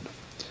poured out.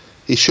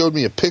 He showed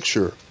me a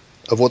picture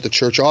of what the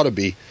church ought to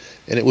be,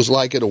 and it was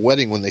like at a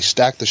wedding when they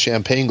stack the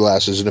champagne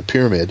glasses in a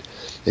pyramid,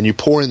 and you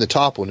pour in the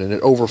top one, and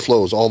it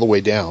overflows all the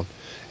way down.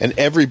 And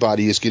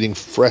everybody is getting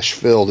fresh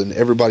filled, and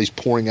everybody's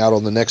pouring out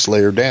on the next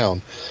layer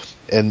down.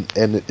 And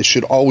it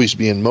should always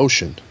be in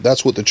motion.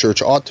 That's what the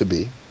church ought to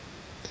be.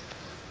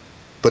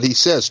 But he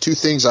says, 2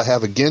 things I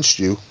have against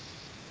you.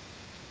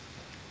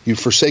 You've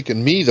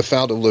forsaken me, the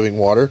fount of living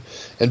water,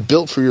 and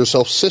built for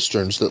yourself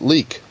cisterns that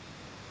leak.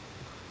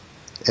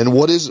 And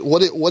what is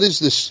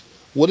this?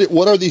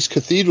 What are these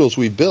cathedrals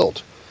we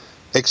built?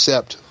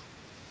 Except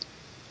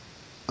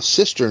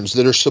cisterns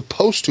that are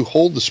supposed to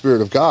hold the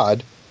Spirit of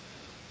God,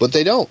 but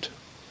they don't.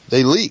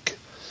 They leak.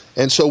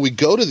 And so we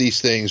go to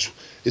these things.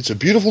 It's a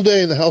beautiful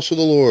day in the house of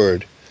the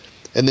Lord.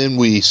 And then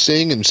we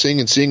sing and sing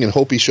and sing and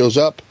hope he shows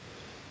up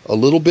a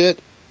little bit.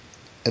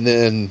 And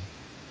then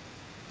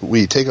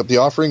we take up the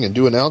offering and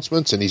do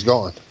announcements and he's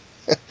gone.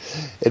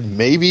 And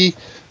maybe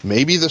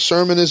the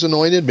sermon is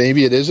anointed.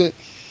 Maybe it isn't.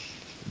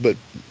 But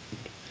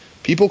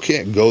people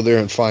can't go there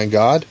and find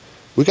God.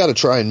 We got to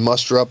try and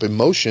muster up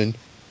emotion,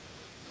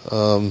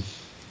 because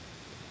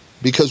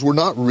we're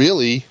not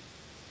really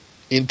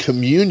in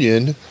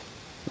communion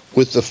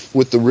with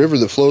the river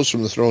that flows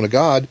from the throne of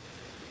God.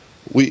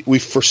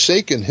 We've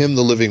forsaken him,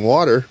 the living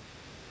water,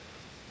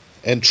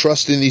 and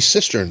trust in these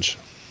cisterns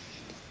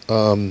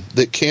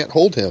that can't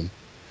hold him.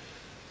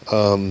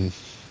 And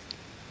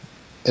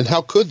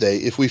how could they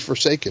if we've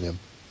forsaken him?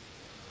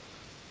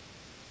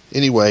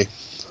 Anyway,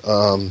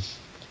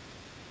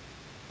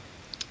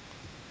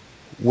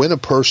 when a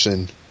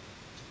person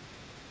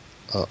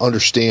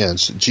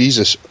understands,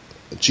 Jesus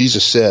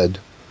said,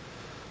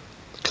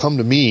 "Come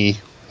to me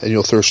and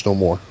you'll thirst no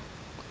more."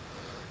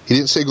 He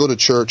didn't say go to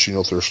church and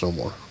you'll thirst no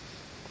more.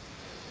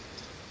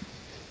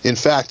 In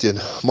fact, in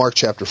Mark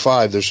chapter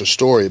 5, there's a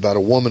story about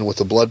a woman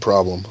with a blood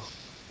problem.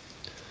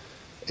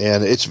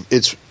 And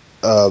it's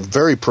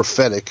very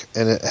prophetic,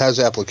 and it has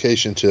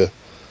application to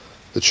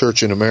the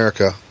church in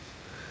America,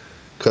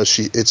 because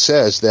it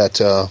says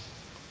that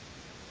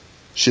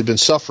she'd been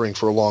suffering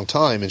for a long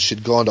time, and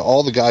she'd gone to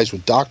all the guys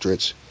with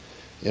doctorates,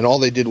 and all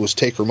they did was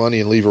take her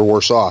money and leave her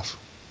worse off.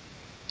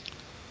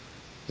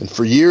 And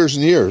for years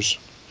and years,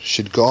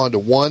 she'd gone to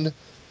one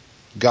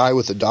guy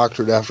with a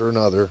doctorate after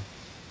another,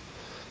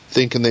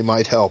 thinking they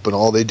might help, and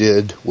all they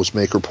did was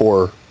make her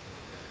poorer.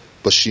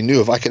 But she knew,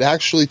 if I could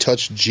actually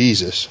touch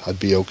Jesus, I'd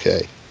be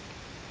okay.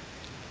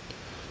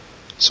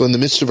 So in the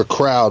midst of a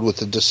crowd with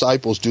the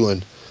disciples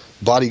doing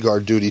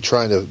bodyguard duty,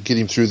 trying to get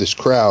him through this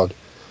crowd,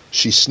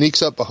 she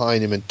sneaks up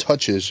behind him and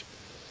touches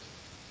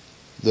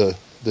the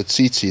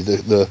tzitzi,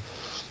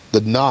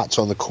 the knots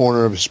on the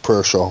corner of his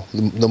prayer shawl,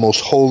 the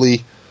most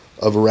holy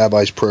of a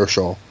rabbi's prayer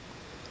shawl,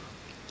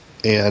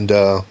 and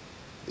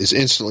is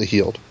instantly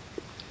healed.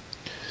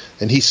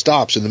 And he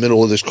stops in the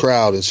middle of this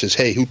crowd and says,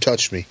 "Hey, who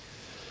touched me?"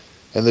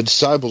 And the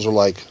disciples are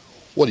like,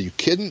 "What, are you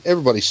kidding?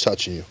 Everybody's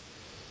touching you."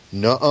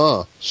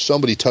 "Nuh-uh,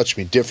 somebody touched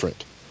me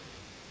different.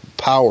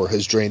 Power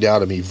has drained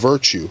out of me.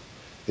 Virtue,"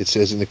 it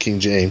says in the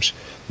King James.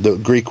 The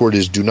Greek word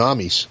is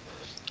dunamis,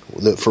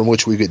 from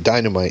which we get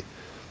dynamite.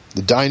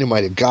 The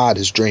dynamite of God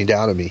has drained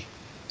out of me.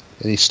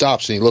 And he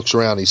stops and he looks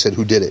around and he said,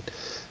 "Who did it?"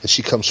 And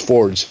she comes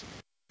forward and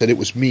said, "It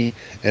was me,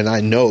 and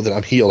I know that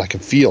I'm healed. I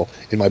can feel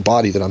in my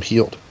body that I'm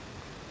healed."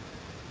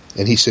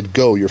 And he said,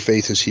 "Go, your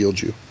faith has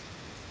healed you."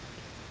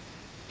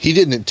 He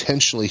didn't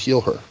intentionally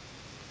heal her.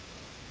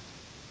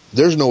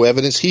 There's no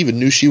evidence he even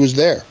knew she was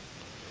there.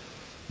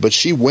 But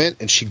she went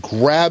and she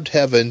grabbed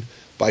heaven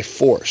by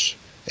force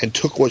and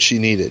took what she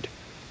needed.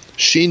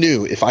 She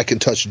knew, if I can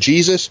touch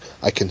Jesus,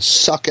 I can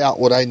suck out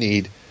what I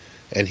need.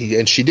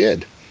 And she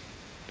did.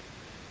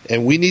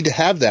 And we need to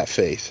have that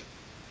faith.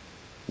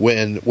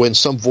 When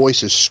some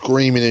voice is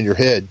screaming in your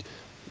head,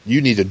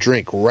 you need a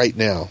drink right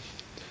now.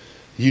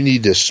 You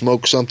need to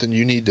smoke something.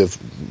 You need to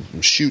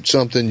shoot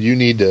something. You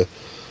need to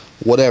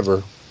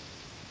whatever.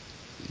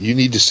 You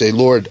need to say,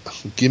 "Lord,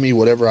 give me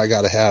whatever I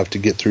got to have to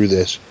get through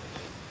this."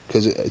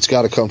 Because it's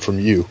got to come from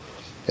you.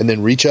 And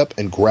then reach up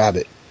and grab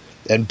it.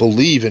 And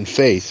believe in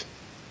faith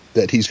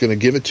that he's going to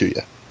give it to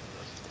you.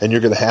 And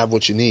you're going to have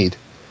what you need.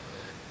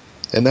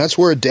 And that's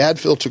where a dad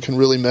filter can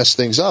really mess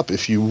things up.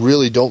 If you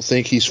really don't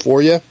think he's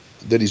for you,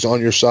 that he's on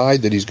your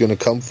side, that he's going to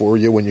come for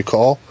you when you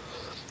call,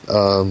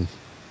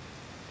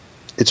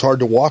 it's hard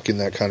to walk in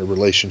that kind of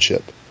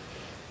relationship.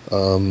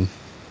 The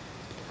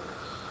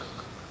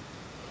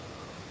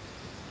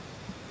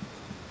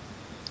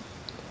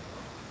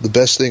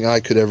best thing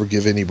I could ever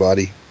give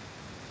anybody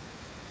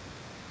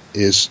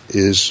is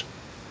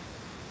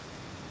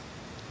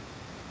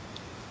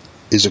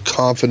a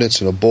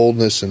confidence and a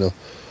boldness and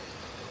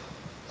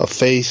a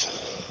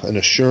faith, an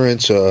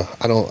assurance, a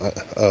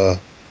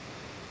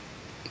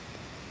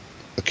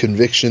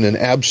conviction, an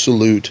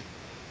absolute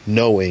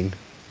knowing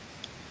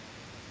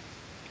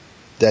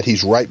that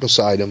he's right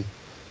beside them,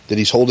 that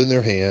he's holding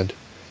their hand,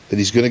 that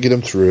he's going to get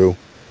them through,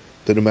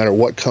 that no matter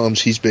what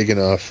comes, he's big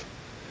enough,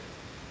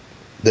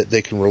 that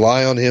they can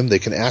rely on him, they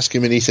can ask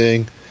him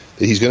anything,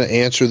 that he's going to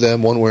answer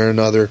them one way or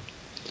another.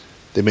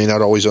 They may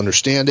not always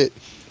understand it.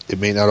 It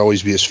may not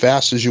always be as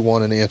fast as you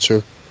want an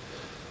answer,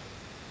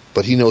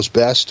 but he knows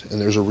best, and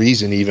there's a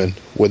reason even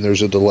when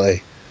there's a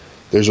delay.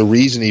 There's a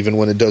reason even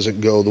when it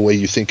doesn't go the way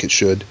you think it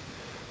should,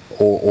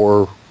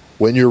 or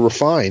when you're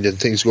refined and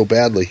things go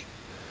badly.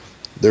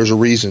 There's a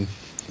reason,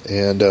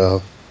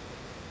 and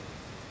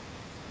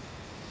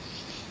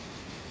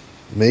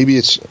maybe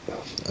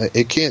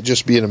it can't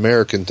just be an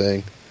American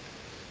thing,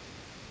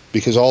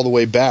 because all the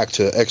way back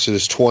to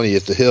Exodus 20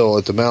 at the hill,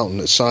 at the mountain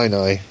at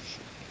Sinai,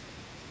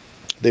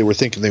 they were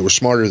thinking they were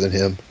smarter than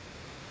him,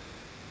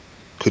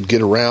 could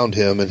get around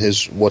him and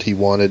what he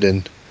wanted,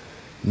 and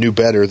knew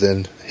better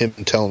than him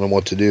telling them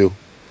what to do.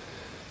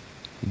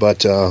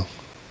 But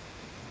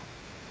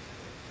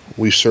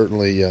we've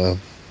certainly,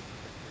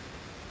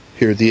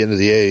 here at the end of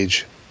the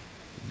age,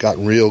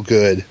 gotten real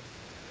good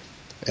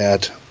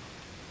at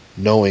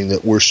knowing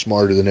that we're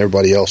smarter than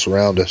everybody else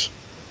around us,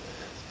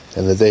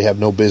 and that they have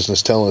no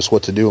business telling us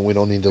what to do, and we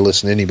don't need to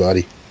listen to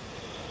anybody.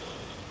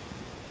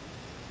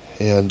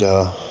 And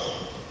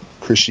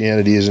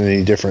Christianity isn't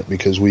any different,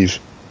 because we've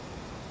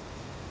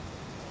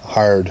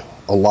hired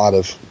a lot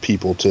of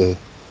people to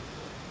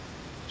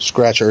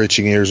scratch our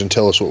itching ears and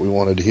tell us what we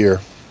wanted to hear.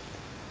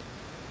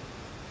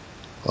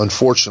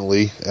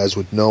 Unfortunately, as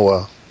with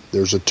Noah,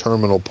 there's a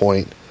terminal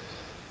point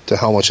to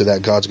how much of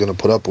that God's going to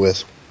put up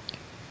with.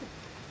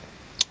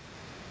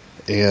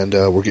 And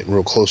we're getting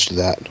real close to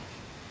that.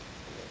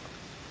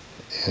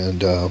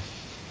 And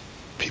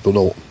people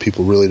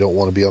really don't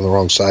want to be on the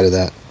wrong side of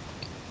that.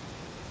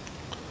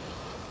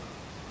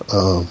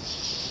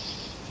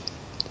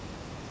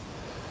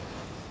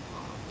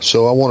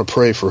 So I want to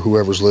pray for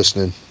whoever's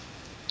listening,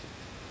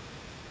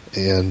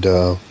 and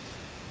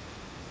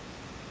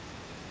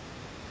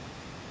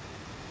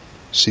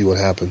see what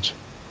happens.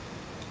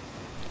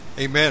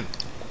 Amen.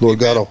 Lord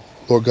God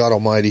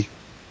Almighty,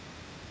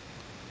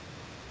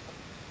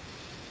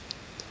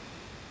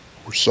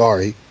 we're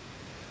sorry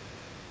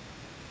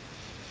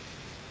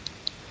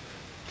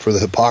for the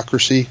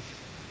hypocrisy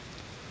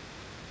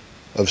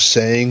of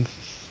saying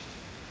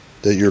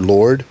that you're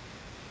Lord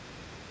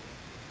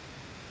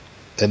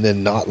and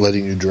then not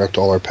letting you direct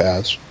all our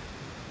paths.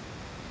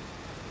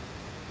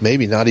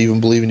 Maybe not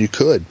even believing you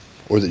could,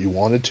 or that you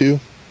wanted to,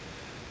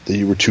 that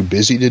you were too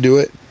busy to do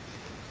it.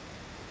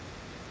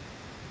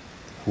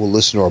 We'll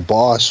listen to our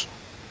boss,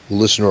 we'll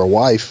listen to our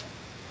wife,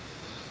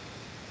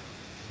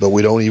 but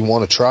we don't even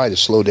want to try to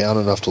slow down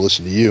enough to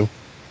listen to you.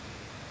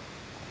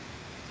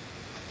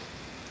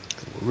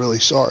 We're really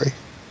sorry.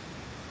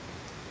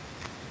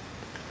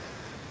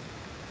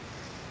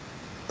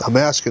 I'm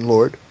asking,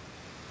 Lord,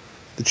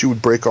 that you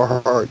would break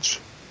our hearts,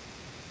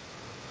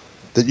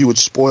 that you would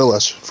spoil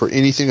us for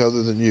anything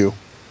other than you,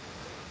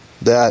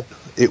 that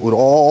it would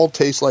all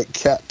taste like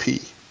cat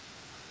pee,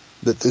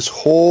 that this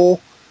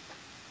whole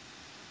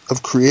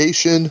of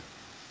creation,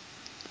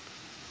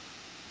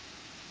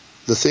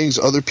 the things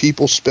other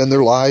people spend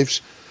their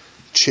lives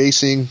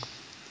chasing,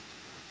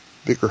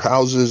 bigger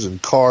houses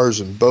and cars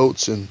and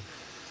boats and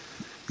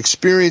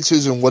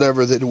experiences and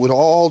whatever, that it would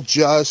all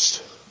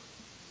just,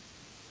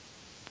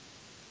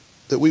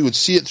 that we would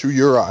see it through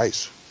your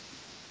eyes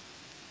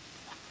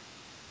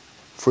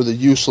for the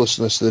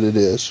uselessness that it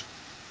is.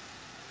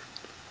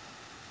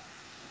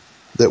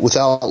 That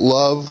without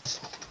love,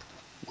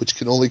 which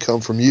can only come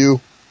from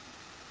you,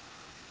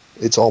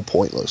 it's all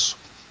pointless.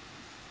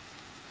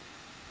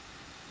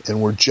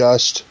 And we're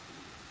just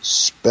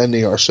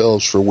spending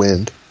ourselves for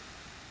wind.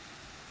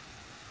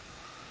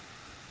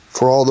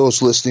 For all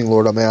those listening,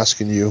 Lord, I'm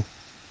asking you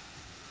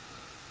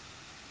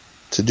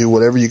to do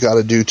whatever you got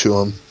to do to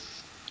them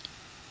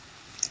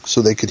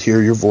so they could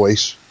hear your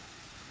voice,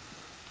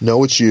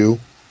 know it's you,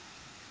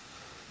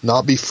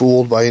 not be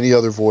fooled by any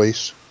other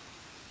voice,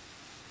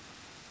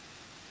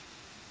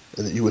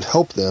 and that you would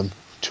help them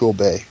to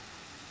obey.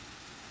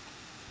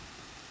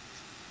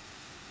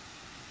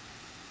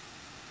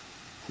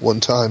 One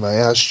time I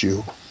asked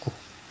you,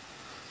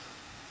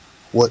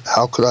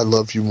 how could I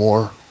love you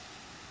more?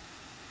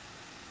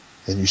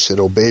 And you said,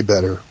 obey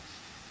better.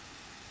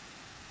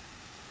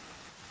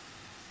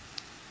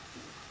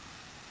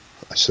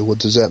 I said, what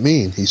does that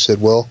mean? He said,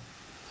 well,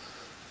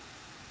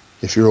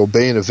 if you're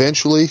obeying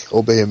eventually,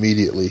 obey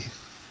immediately.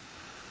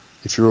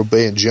 If you're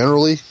obeying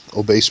generally,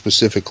 obey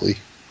specifically.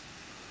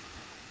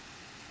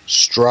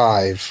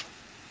 Strive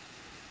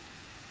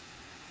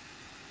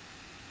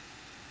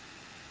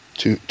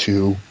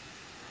to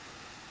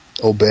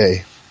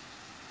obey,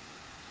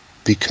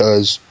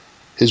 because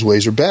his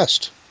ways are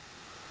best.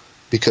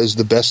 Because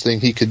the best thing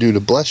he could do to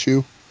bless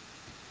you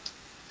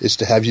is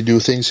to have you do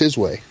things his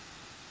way.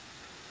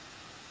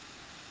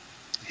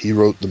 He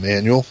wrote the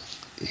manual.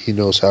 He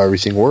knows how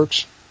everything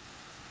works.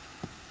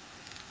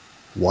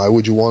 Why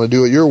would you want to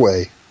do it your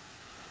way?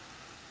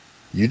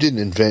 You didn't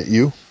invent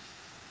you.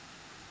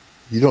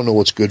 You don't know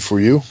what's good for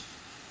you.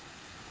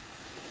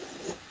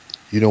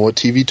 You know what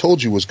TV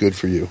told you was good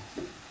for you.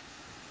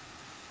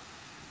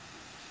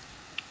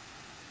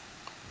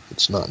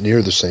 It's not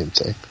near the same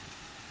thing.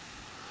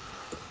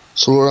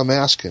 So, Lord, I'm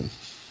asking,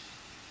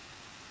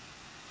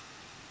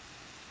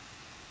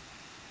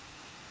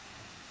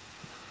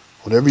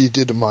 whatever you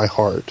did to my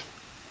heart,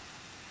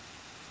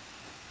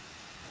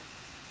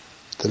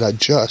 that I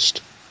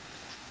just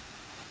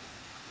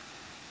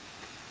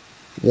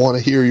want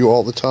to hear you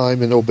all the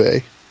time and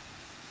obey.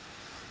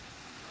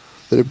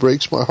 That it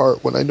breaks my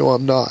heart when I know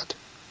I'm not.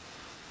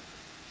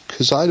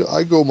 Because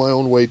I go my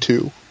own way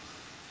too.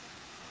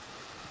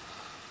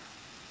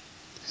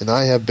 And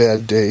I have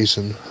bad days,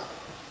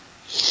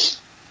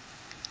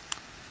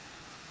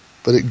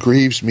 but it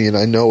grieves me and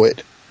I know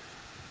it.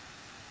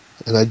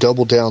 And I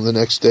double down the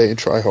next day and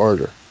try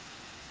harder.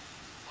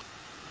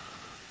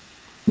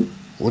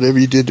 Whatever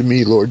you did to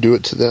me, Lord, do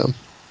it to them.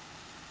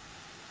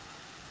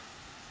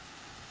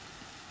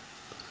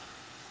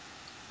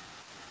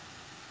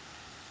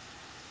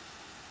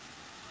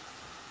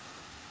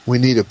 We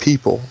need a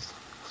people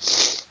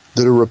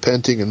that are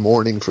repenting and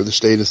mourning for the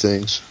state of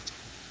things.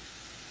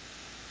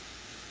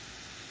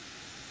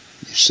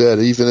 You said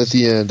even at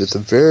the end, at the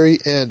very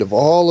end of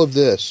all of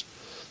this,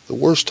 the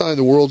worst time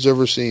the world's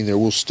ever seen, there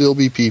will still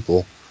be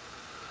people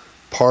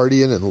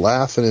partying and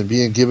laughing and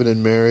being given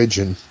in marriage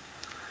and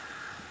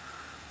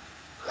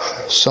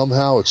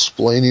somehow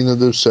explaining to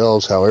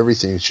themselves how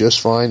everything's just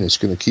fine. It's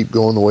going to keep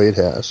going the way it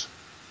has.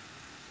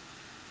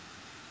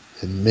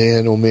 And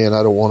man, oh man,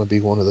 I don't want to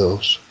be one of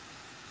those.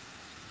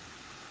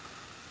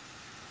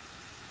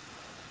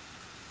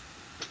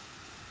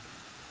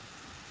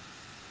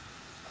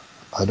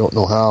 I don't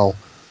know how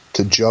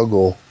to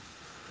juggle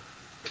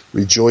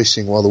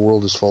rejoicing while the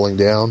world is falling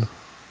down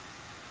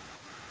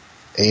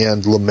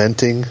and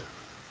lamenting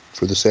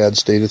for the sad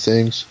state of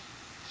things.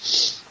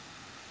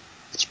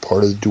 It's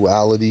part of the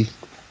duality,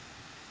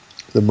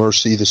 the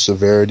mercy, the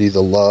severity,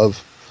 the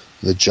love,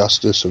 the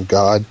justice of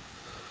God,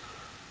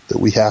 that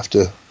we have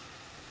to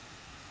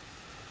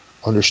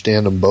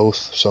understand them both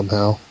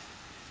somehow.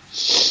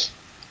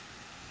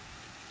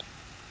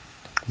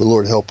 But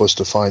Lord, help us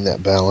to find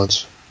that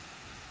balance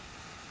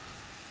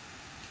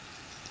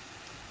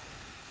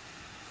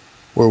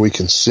where we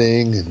can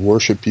sing and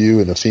worship you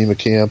in a FEMA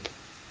camp,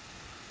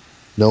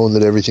 knowing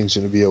that everything's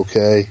going to be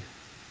okay,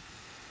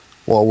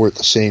 while we're at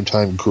the same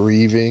time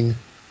grieving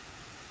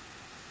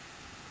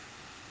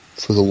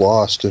for the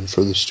lost and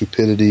for the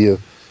stupidity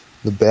of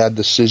the bad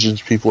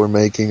decisions people are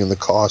making and the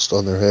cost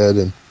on their head.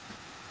 And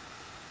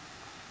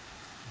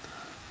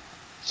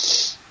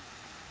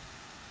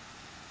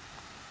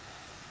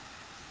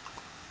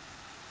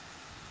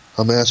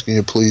I'm asking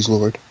you, please,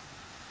 Lord,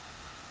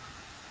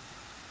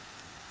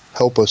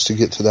 help us to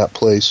get to that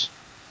place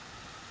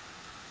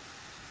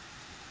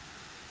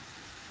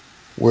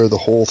where the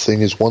whole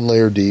thing is one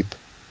layer deep,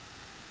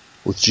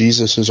 with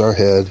Jesus as our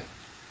head,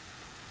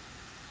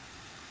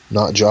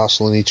 not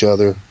jostling each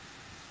other,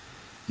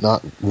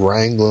 not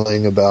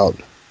wrangling about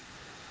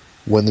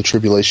when the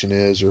tribulation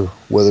is, or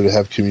whether to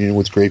have communion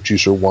with grape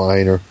juice or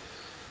wine, or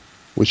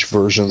which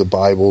version of the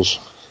Bible's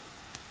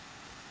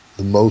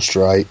the most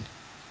right.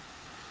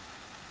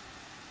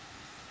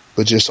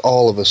 But just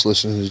all of us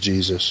listening to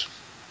Jesus,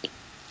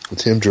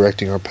 with him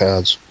directing our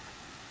paths,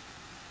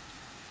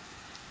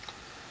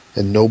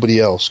 and nobody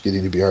else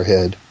getting to be our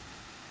head.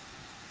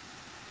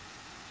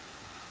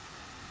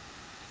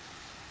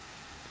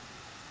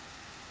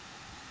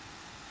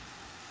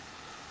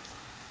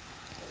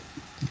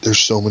 There's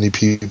so many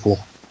people,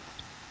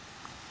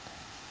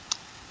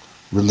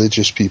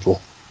 religious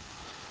people,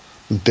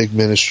 with big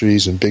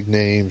ministries and big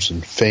names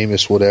and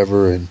famous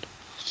whatever, and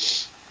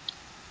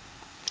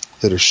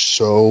that are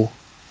so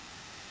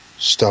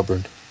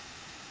stubborn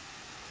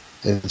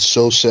and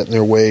so set in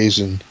their ways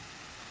and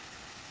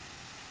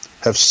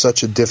have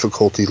such a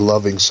difficulty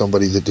loving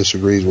somebody that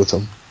disagrees with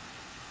them.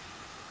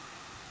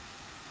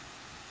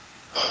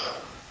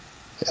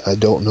 And I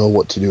don't know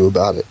what to do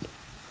about it.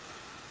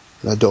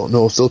 And I don't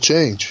know if they'll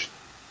change.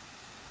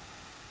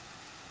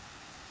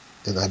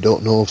 And I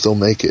don't know if they'll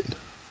make it.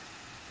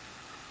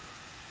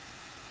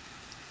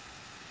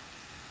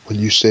 When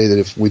you say that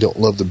if we don't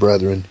love the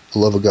brethren, the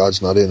love of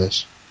God's not in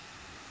us.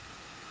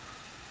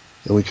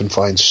 And we can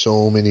find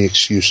so many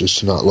excuses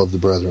to not love the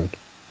brethren.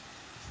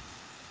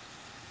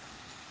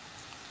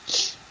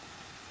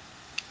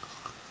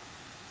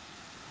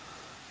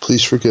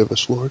 Please forgive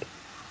us, Lord,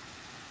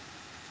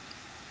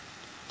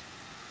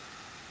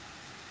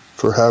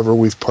 for however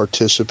we've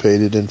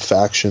participated in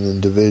faction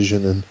and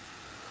division and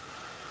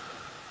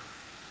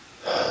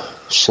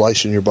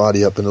slicing your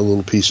body up into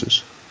little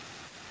pieces.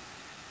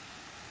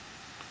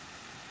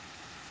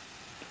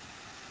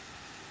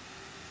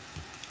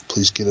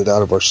 Please get it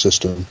out of our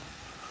system.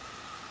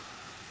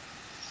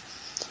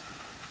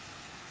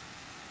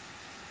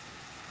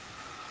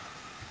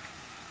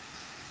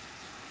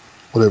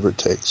 Whatever it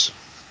takes.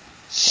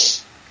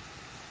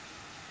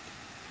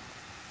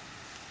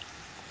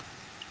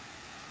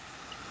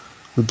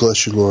 We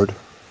bless you, Lord,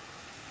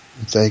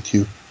 and thank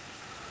you.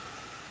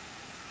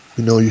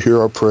 We know you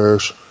hear our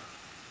prayers,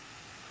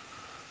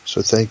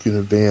 so thank you in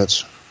advance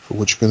for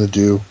what you're going to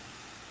do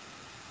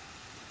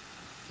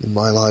in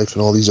my life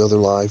and all these other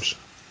lives.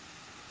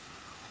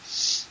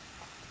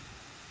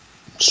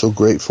 I'm so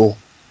grateful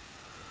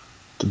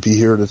to be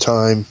here at a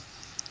time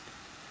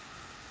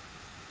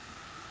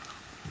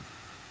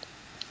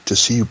to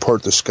see you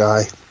part the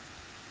sky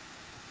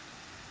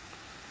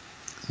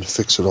and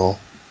fix it all.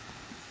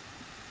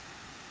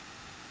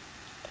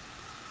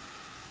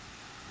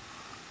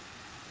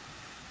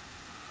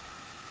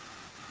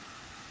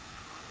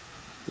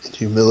 In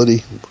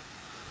humility,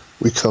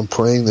 we come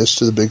praying this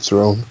to the big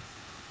throne,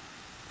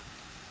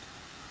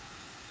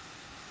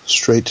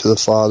 straight to the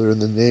Father, in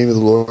the name of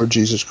the Lord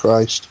Jesus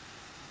Christ,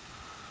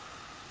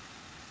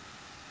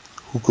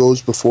 who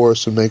goes before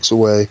us and makes a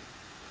way.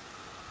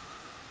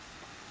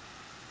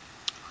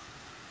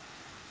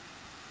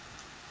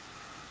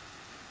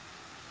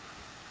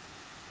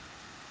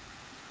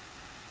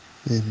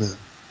 Amen.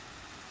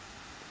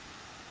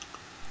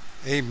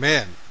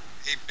 Amen.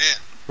 Amen.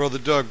 Brother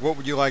Doug, what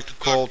would you like to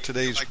call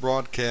today's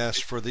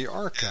broadcast for the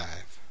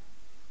archive?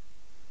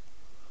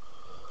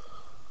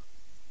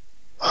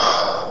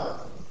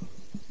 How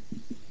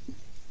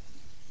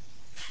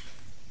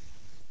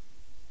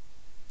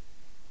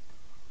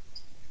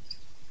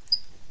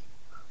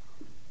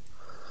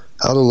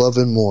to love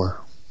him more.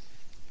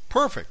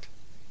 Perfect.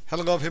 How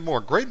to love him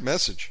more. Great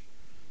message.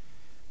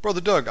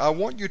 Brother Doug, I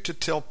want you to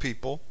tell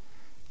people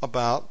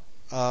about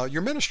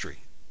your ministry,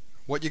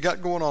 what you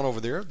got going on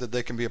over there that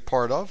they can be a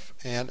part of,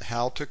 and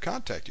how to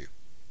contact you.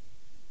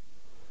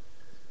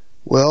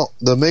 Well,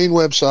 the main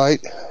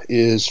website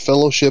is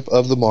Fellowship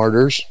of the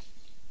Martyrs,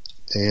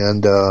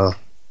 and I've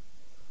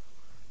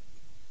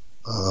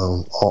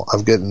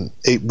gotten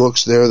 8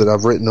 books there that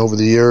I've written over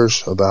the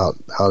years about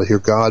how to hear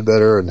God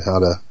better and how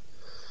to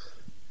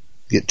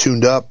get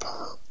tuned up,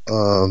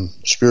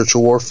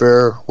 spiritual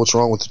warfare, what's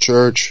wrong with the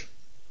church,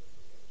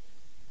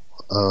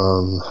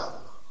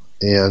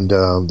 and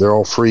they're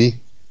all free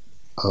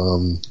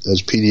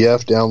as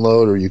PDF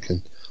download, or you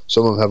can.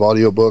 Some of them have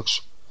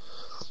audiobooks.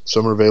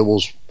 Some are available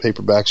as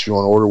paperbacks if you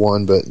want to order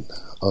one, but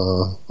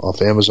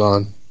off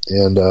Amazon.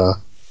 And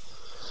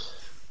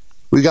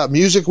we got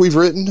music we've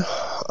written.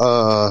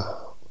 I'm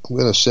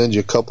going to send you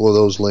a couple of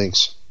those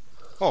links.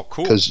 Oh,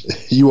 cool!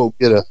 Because you won't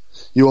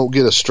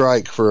get a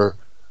strike for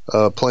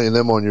playing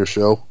them on your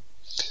show.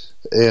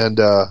 And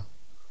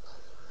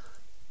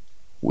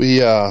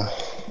we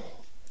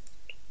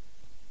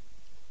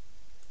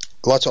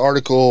lots of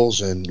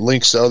articles and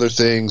links to other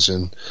things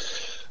and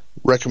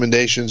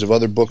recommendations of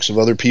other books of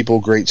other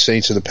people, great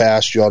saints of the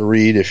past you ought to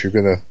read if you're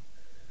going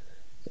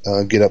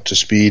to get up to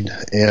speed.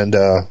 And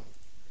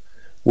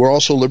we're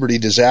also Liberty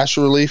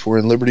Disaster Relief. We're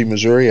in Liberty,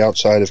 Missouri,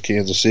 outside of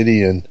Kansas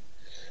City, and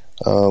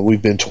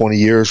we've been 20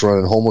 years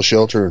running homeless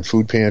shelter and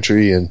food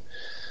pantry and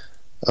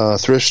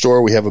thrift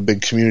store. We have a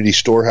big community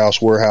storehouse,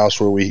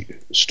 warehouse where we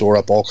store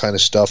up all kind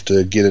of stuff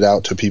to get it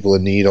out to people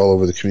in need all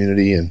over the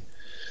community, and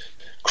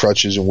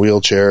crutches and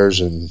wheelchairs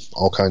and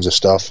all kinds of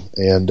stuff.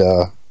 And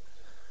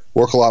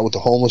work a lot with the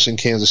homeless in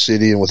Kansas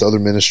City and with other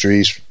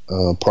ministries,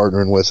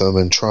 partnering with them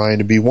and trying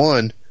to be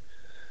one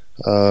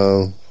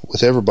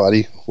with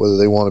everybody, whether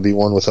they want to be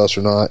one with us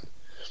or not.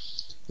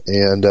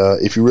 And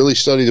if you really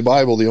study the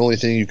Bible, the only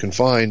thing you can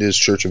find is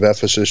Church of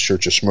Ephesus,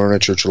 Church of Smyrna,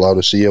 Church of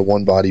Laodicea,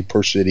 one body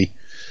per city.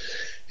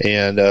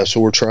 And so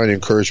we're trying to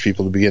encourage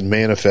people to begin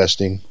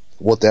manifesting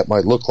what that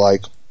might look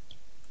like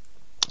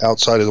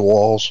outside of the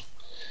walls.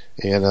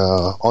 And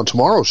on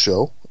tomorrow's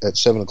show at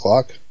 7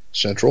 o'clock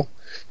Central,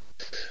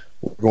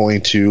 we're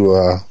going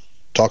to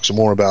talk some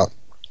more about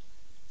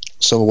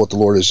some of what the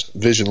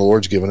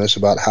Lord's given us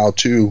about how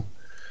to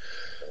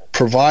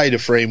provide a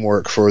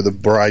framework for the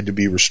bride to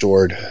be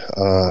restored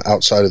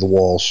outside of the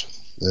walls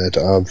that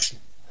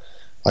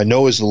I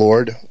know is the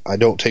Lord. I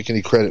don't take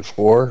any credit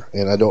for,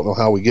 and I don't know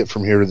how we get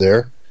from here to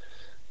there,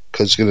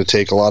 because it's going to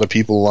take a lot of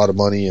people, a lot of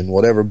money, and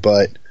whatever.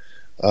 But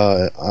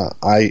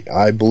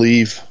I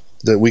believe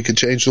that we could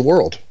change the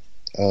world,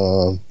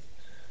 and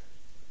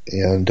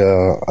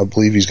I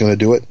believe He's going to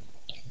do it,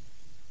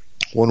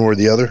 one way or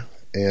the other.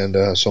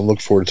 And so I'm looking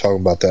forward to talking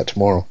about that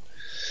tomorrow.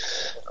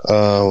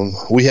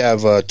 We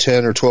have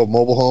 10 or 12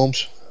 mobile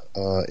homes.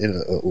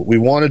 We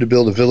wanted to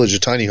build a village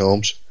of tiny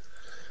homes.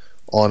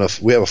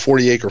 We have a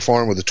 40-acre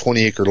farm with a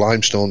 20-acre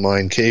limestone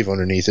mine cave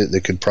underneath it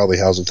that could probably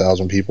house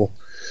 1,000 people.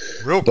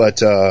 Real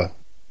But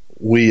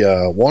we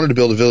wanted to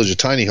build a village of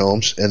tiny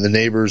homes, and the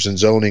neighbors and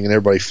zoning and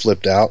everybody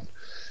flipped out.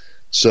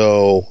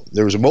 So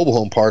there was a mobile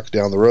home park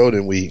down the road,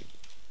 and we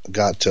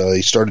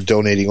he started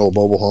donating old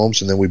mobile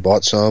homes, and then we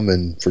bought some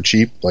and for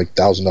cheap, like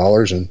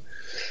 $1,000, and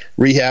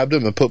rehabbed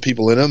them and put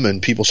people in them,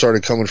 and people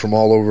started coming from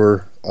all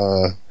over.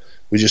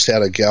 We just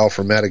had a gal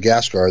from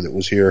Madagascar that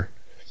was here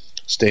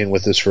staying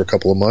with us for a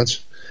couple of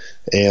months,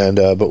 and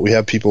but we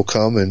have people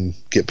come and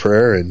get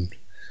prayer, and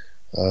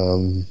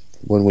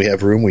when we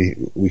have room, we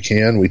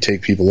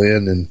take people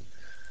in and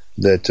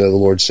that the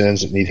Lord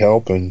sends that need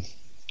help, and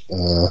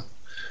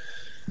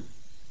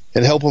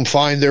help them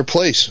find their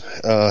place,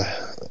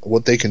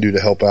 what they can do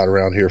to help out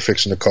around here,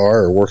 fixing a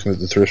car or working at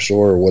the thrift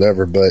store or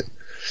whatever. But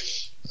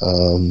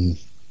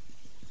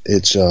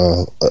it's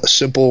a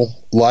simple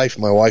life.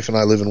 My wife and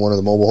I live in one of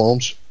the mobile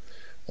homes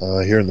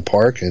here in the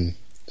park, and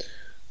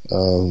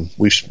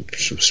we've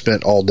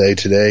spent all day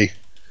today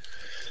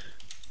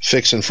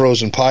fixing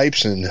frozen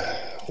pipes, and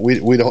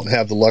we don't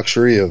have the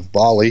luxury of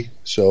Bali,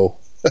 so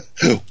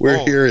we're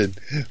here in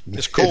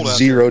it's cold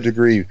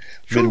 0-degree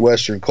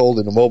Midwestern cold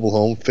in a mobile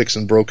home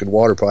fixing broken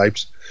water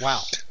pipes.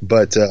 Wow.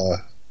 But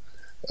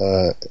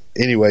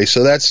anyway,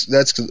 so that's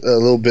a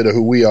little bit of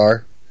who we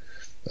are.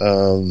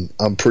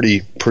 I'm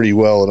pretty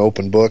well an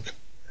open book,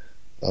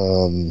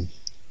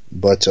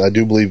 but I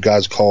do believe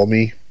God's called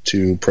me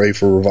to pray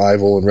for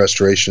revival and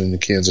restoration in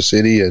Kansas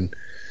City,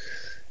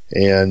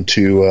 and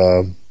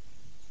to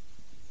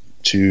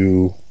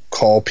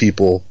call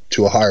people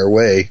to a higher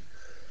way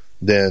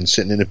than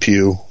sitting in a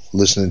pew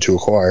listening to a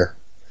choir.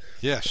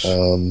 Yes.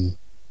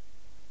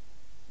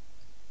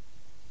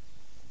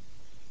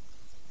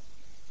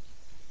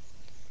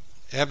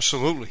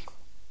 Absolutely.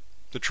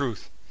 The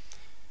truth.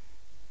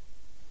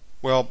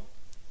 Well,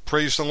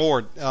 praise the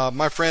Lord.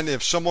 My friend,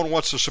 if someone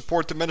wants to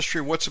support the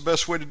ministry, what's the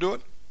best way to do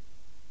it?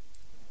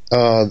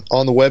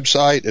 On the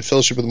website at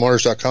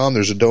fellowshipofthemartyrs.com,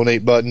 there's a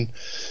donate button.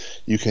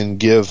 You can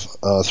give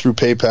through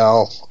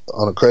PayPal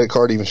on a credit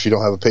card, even if you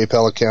don't have a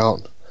PayPal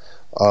account.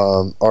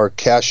 Our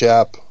Cash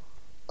App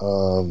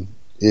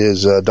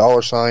is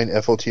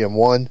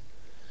 $FOTM1.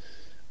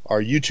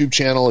 Our YouTube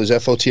channel is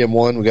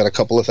FOTM1. We got a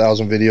couple of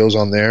thousand videos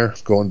on there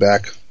going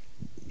back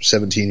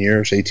 17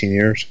 years, 18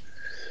 years,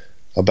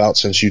 about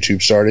since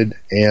YouTube started.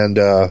 And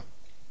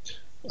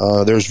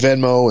there's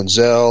Venmo and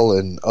Zelle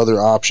and other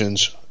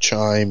options,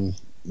 Chime,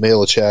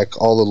 mail a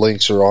check. All the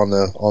links are on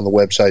the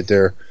website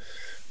there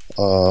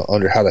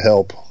under how to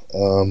help.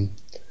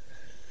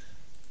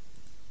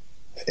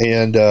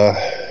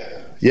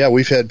 Yeah,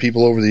 we've had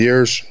people over the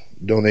years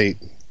donate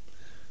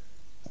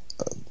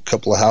a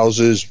couple of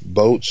houses,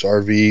 boats,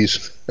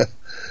 RVs,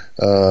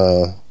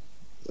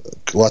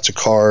 lots of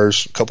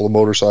cars, a couple of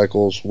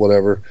motorcycles,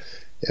 whatever.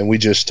 And we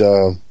just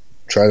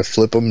try to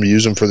flip them,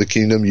 use them for the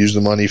kingdom, use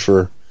the money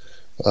for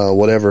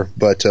whatever.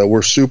 But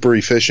we're super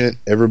efficient.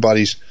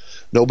 Nobody's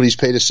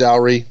paid a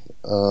salary.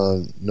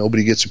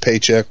 Nobody gets a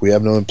paycheck. We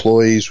have no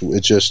employees.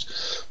 It's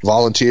just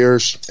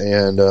volunteers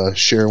and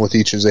sharing with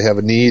each as they have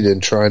a need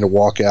and trying to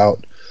walk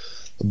out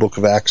the Book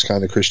of Acts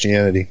kind of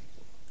Christianity.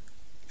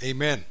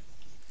 Amen.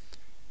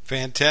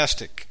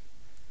 Fantastic.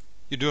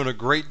 You're doing a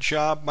great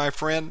job, my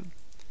friend.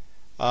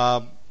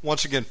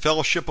 Once again,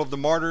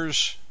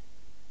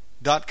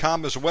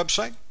 fellowshipofthemartyrs.com is a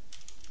website?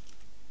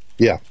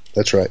 Yeah,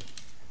 that's right.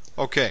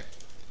 Okay.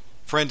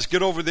 Friends,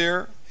 get over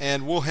there,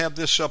 and we'll have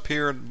this up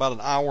here in about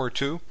an hour or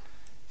two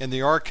in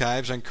the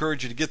archives. I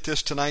encourage you to get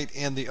this tonight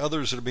and the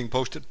others that are being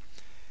posted.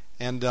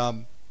 And,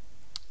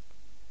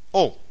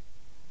 what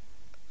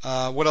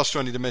else do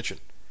I need to mention?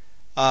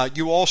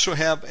 You also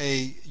have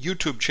a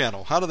YouTube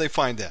channel. How do they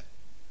find that?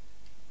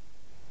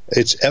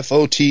 It's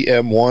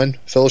FOTM1,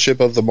 Fellowship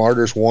of the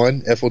Martyrs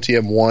 1,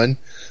 FOTM1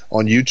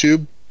 on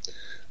YouTube.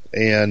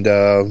 And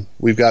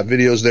we've got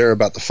videos there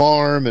about the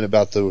farm and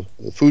about the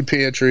food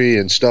pantry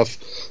and stuff,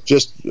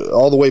 just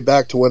all the way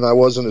back to when I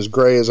wasn't as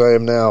gray as I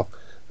am now,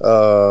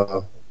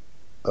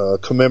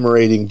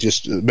 commemorating,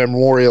 just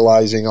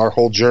memorializing our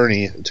whole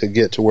journey to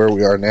get to where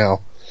we are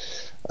now.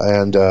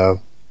 And yeah,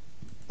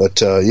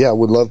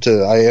 would love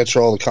to. I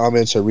answer all the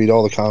comments. I read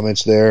all the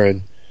comments there,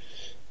 and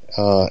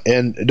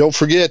don't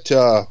forget,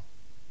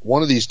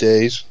 one of these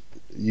days,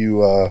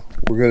 we're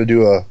going to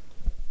do a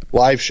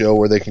live show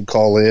where they can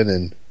call in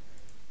and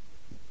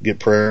get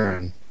prayer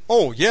and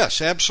yes,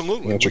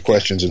 absolutely, answer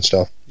questions and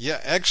stuff. Yeah,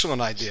 excellent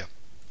idea.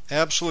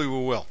 Absolutely,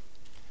 we will.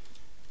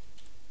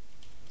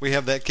 We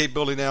have that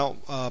capability now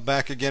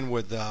back again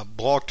with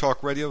Blog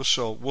Talk Radio,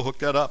 so we'll hook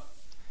that up.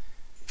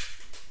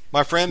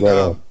 My friend,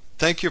 right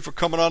thank you for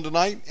coming on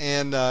tonight,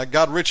 and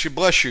God richly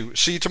bless you.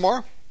 See you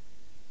tomorrow.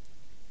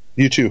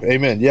 You too.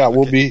 Amen. Yeah,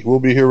 okay. We'll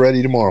be here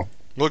ready tomorrow.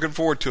 Looking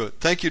forward to it.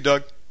 Thank you,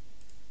 Doug.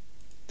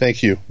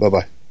 Thank you.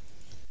 Bye-bye.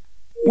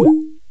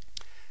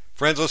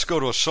 Friends, let's go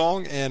to a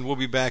song, and we'll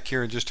be back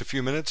here in just a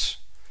few minutes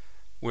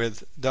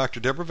with Dr.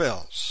 Deborah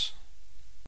Vels.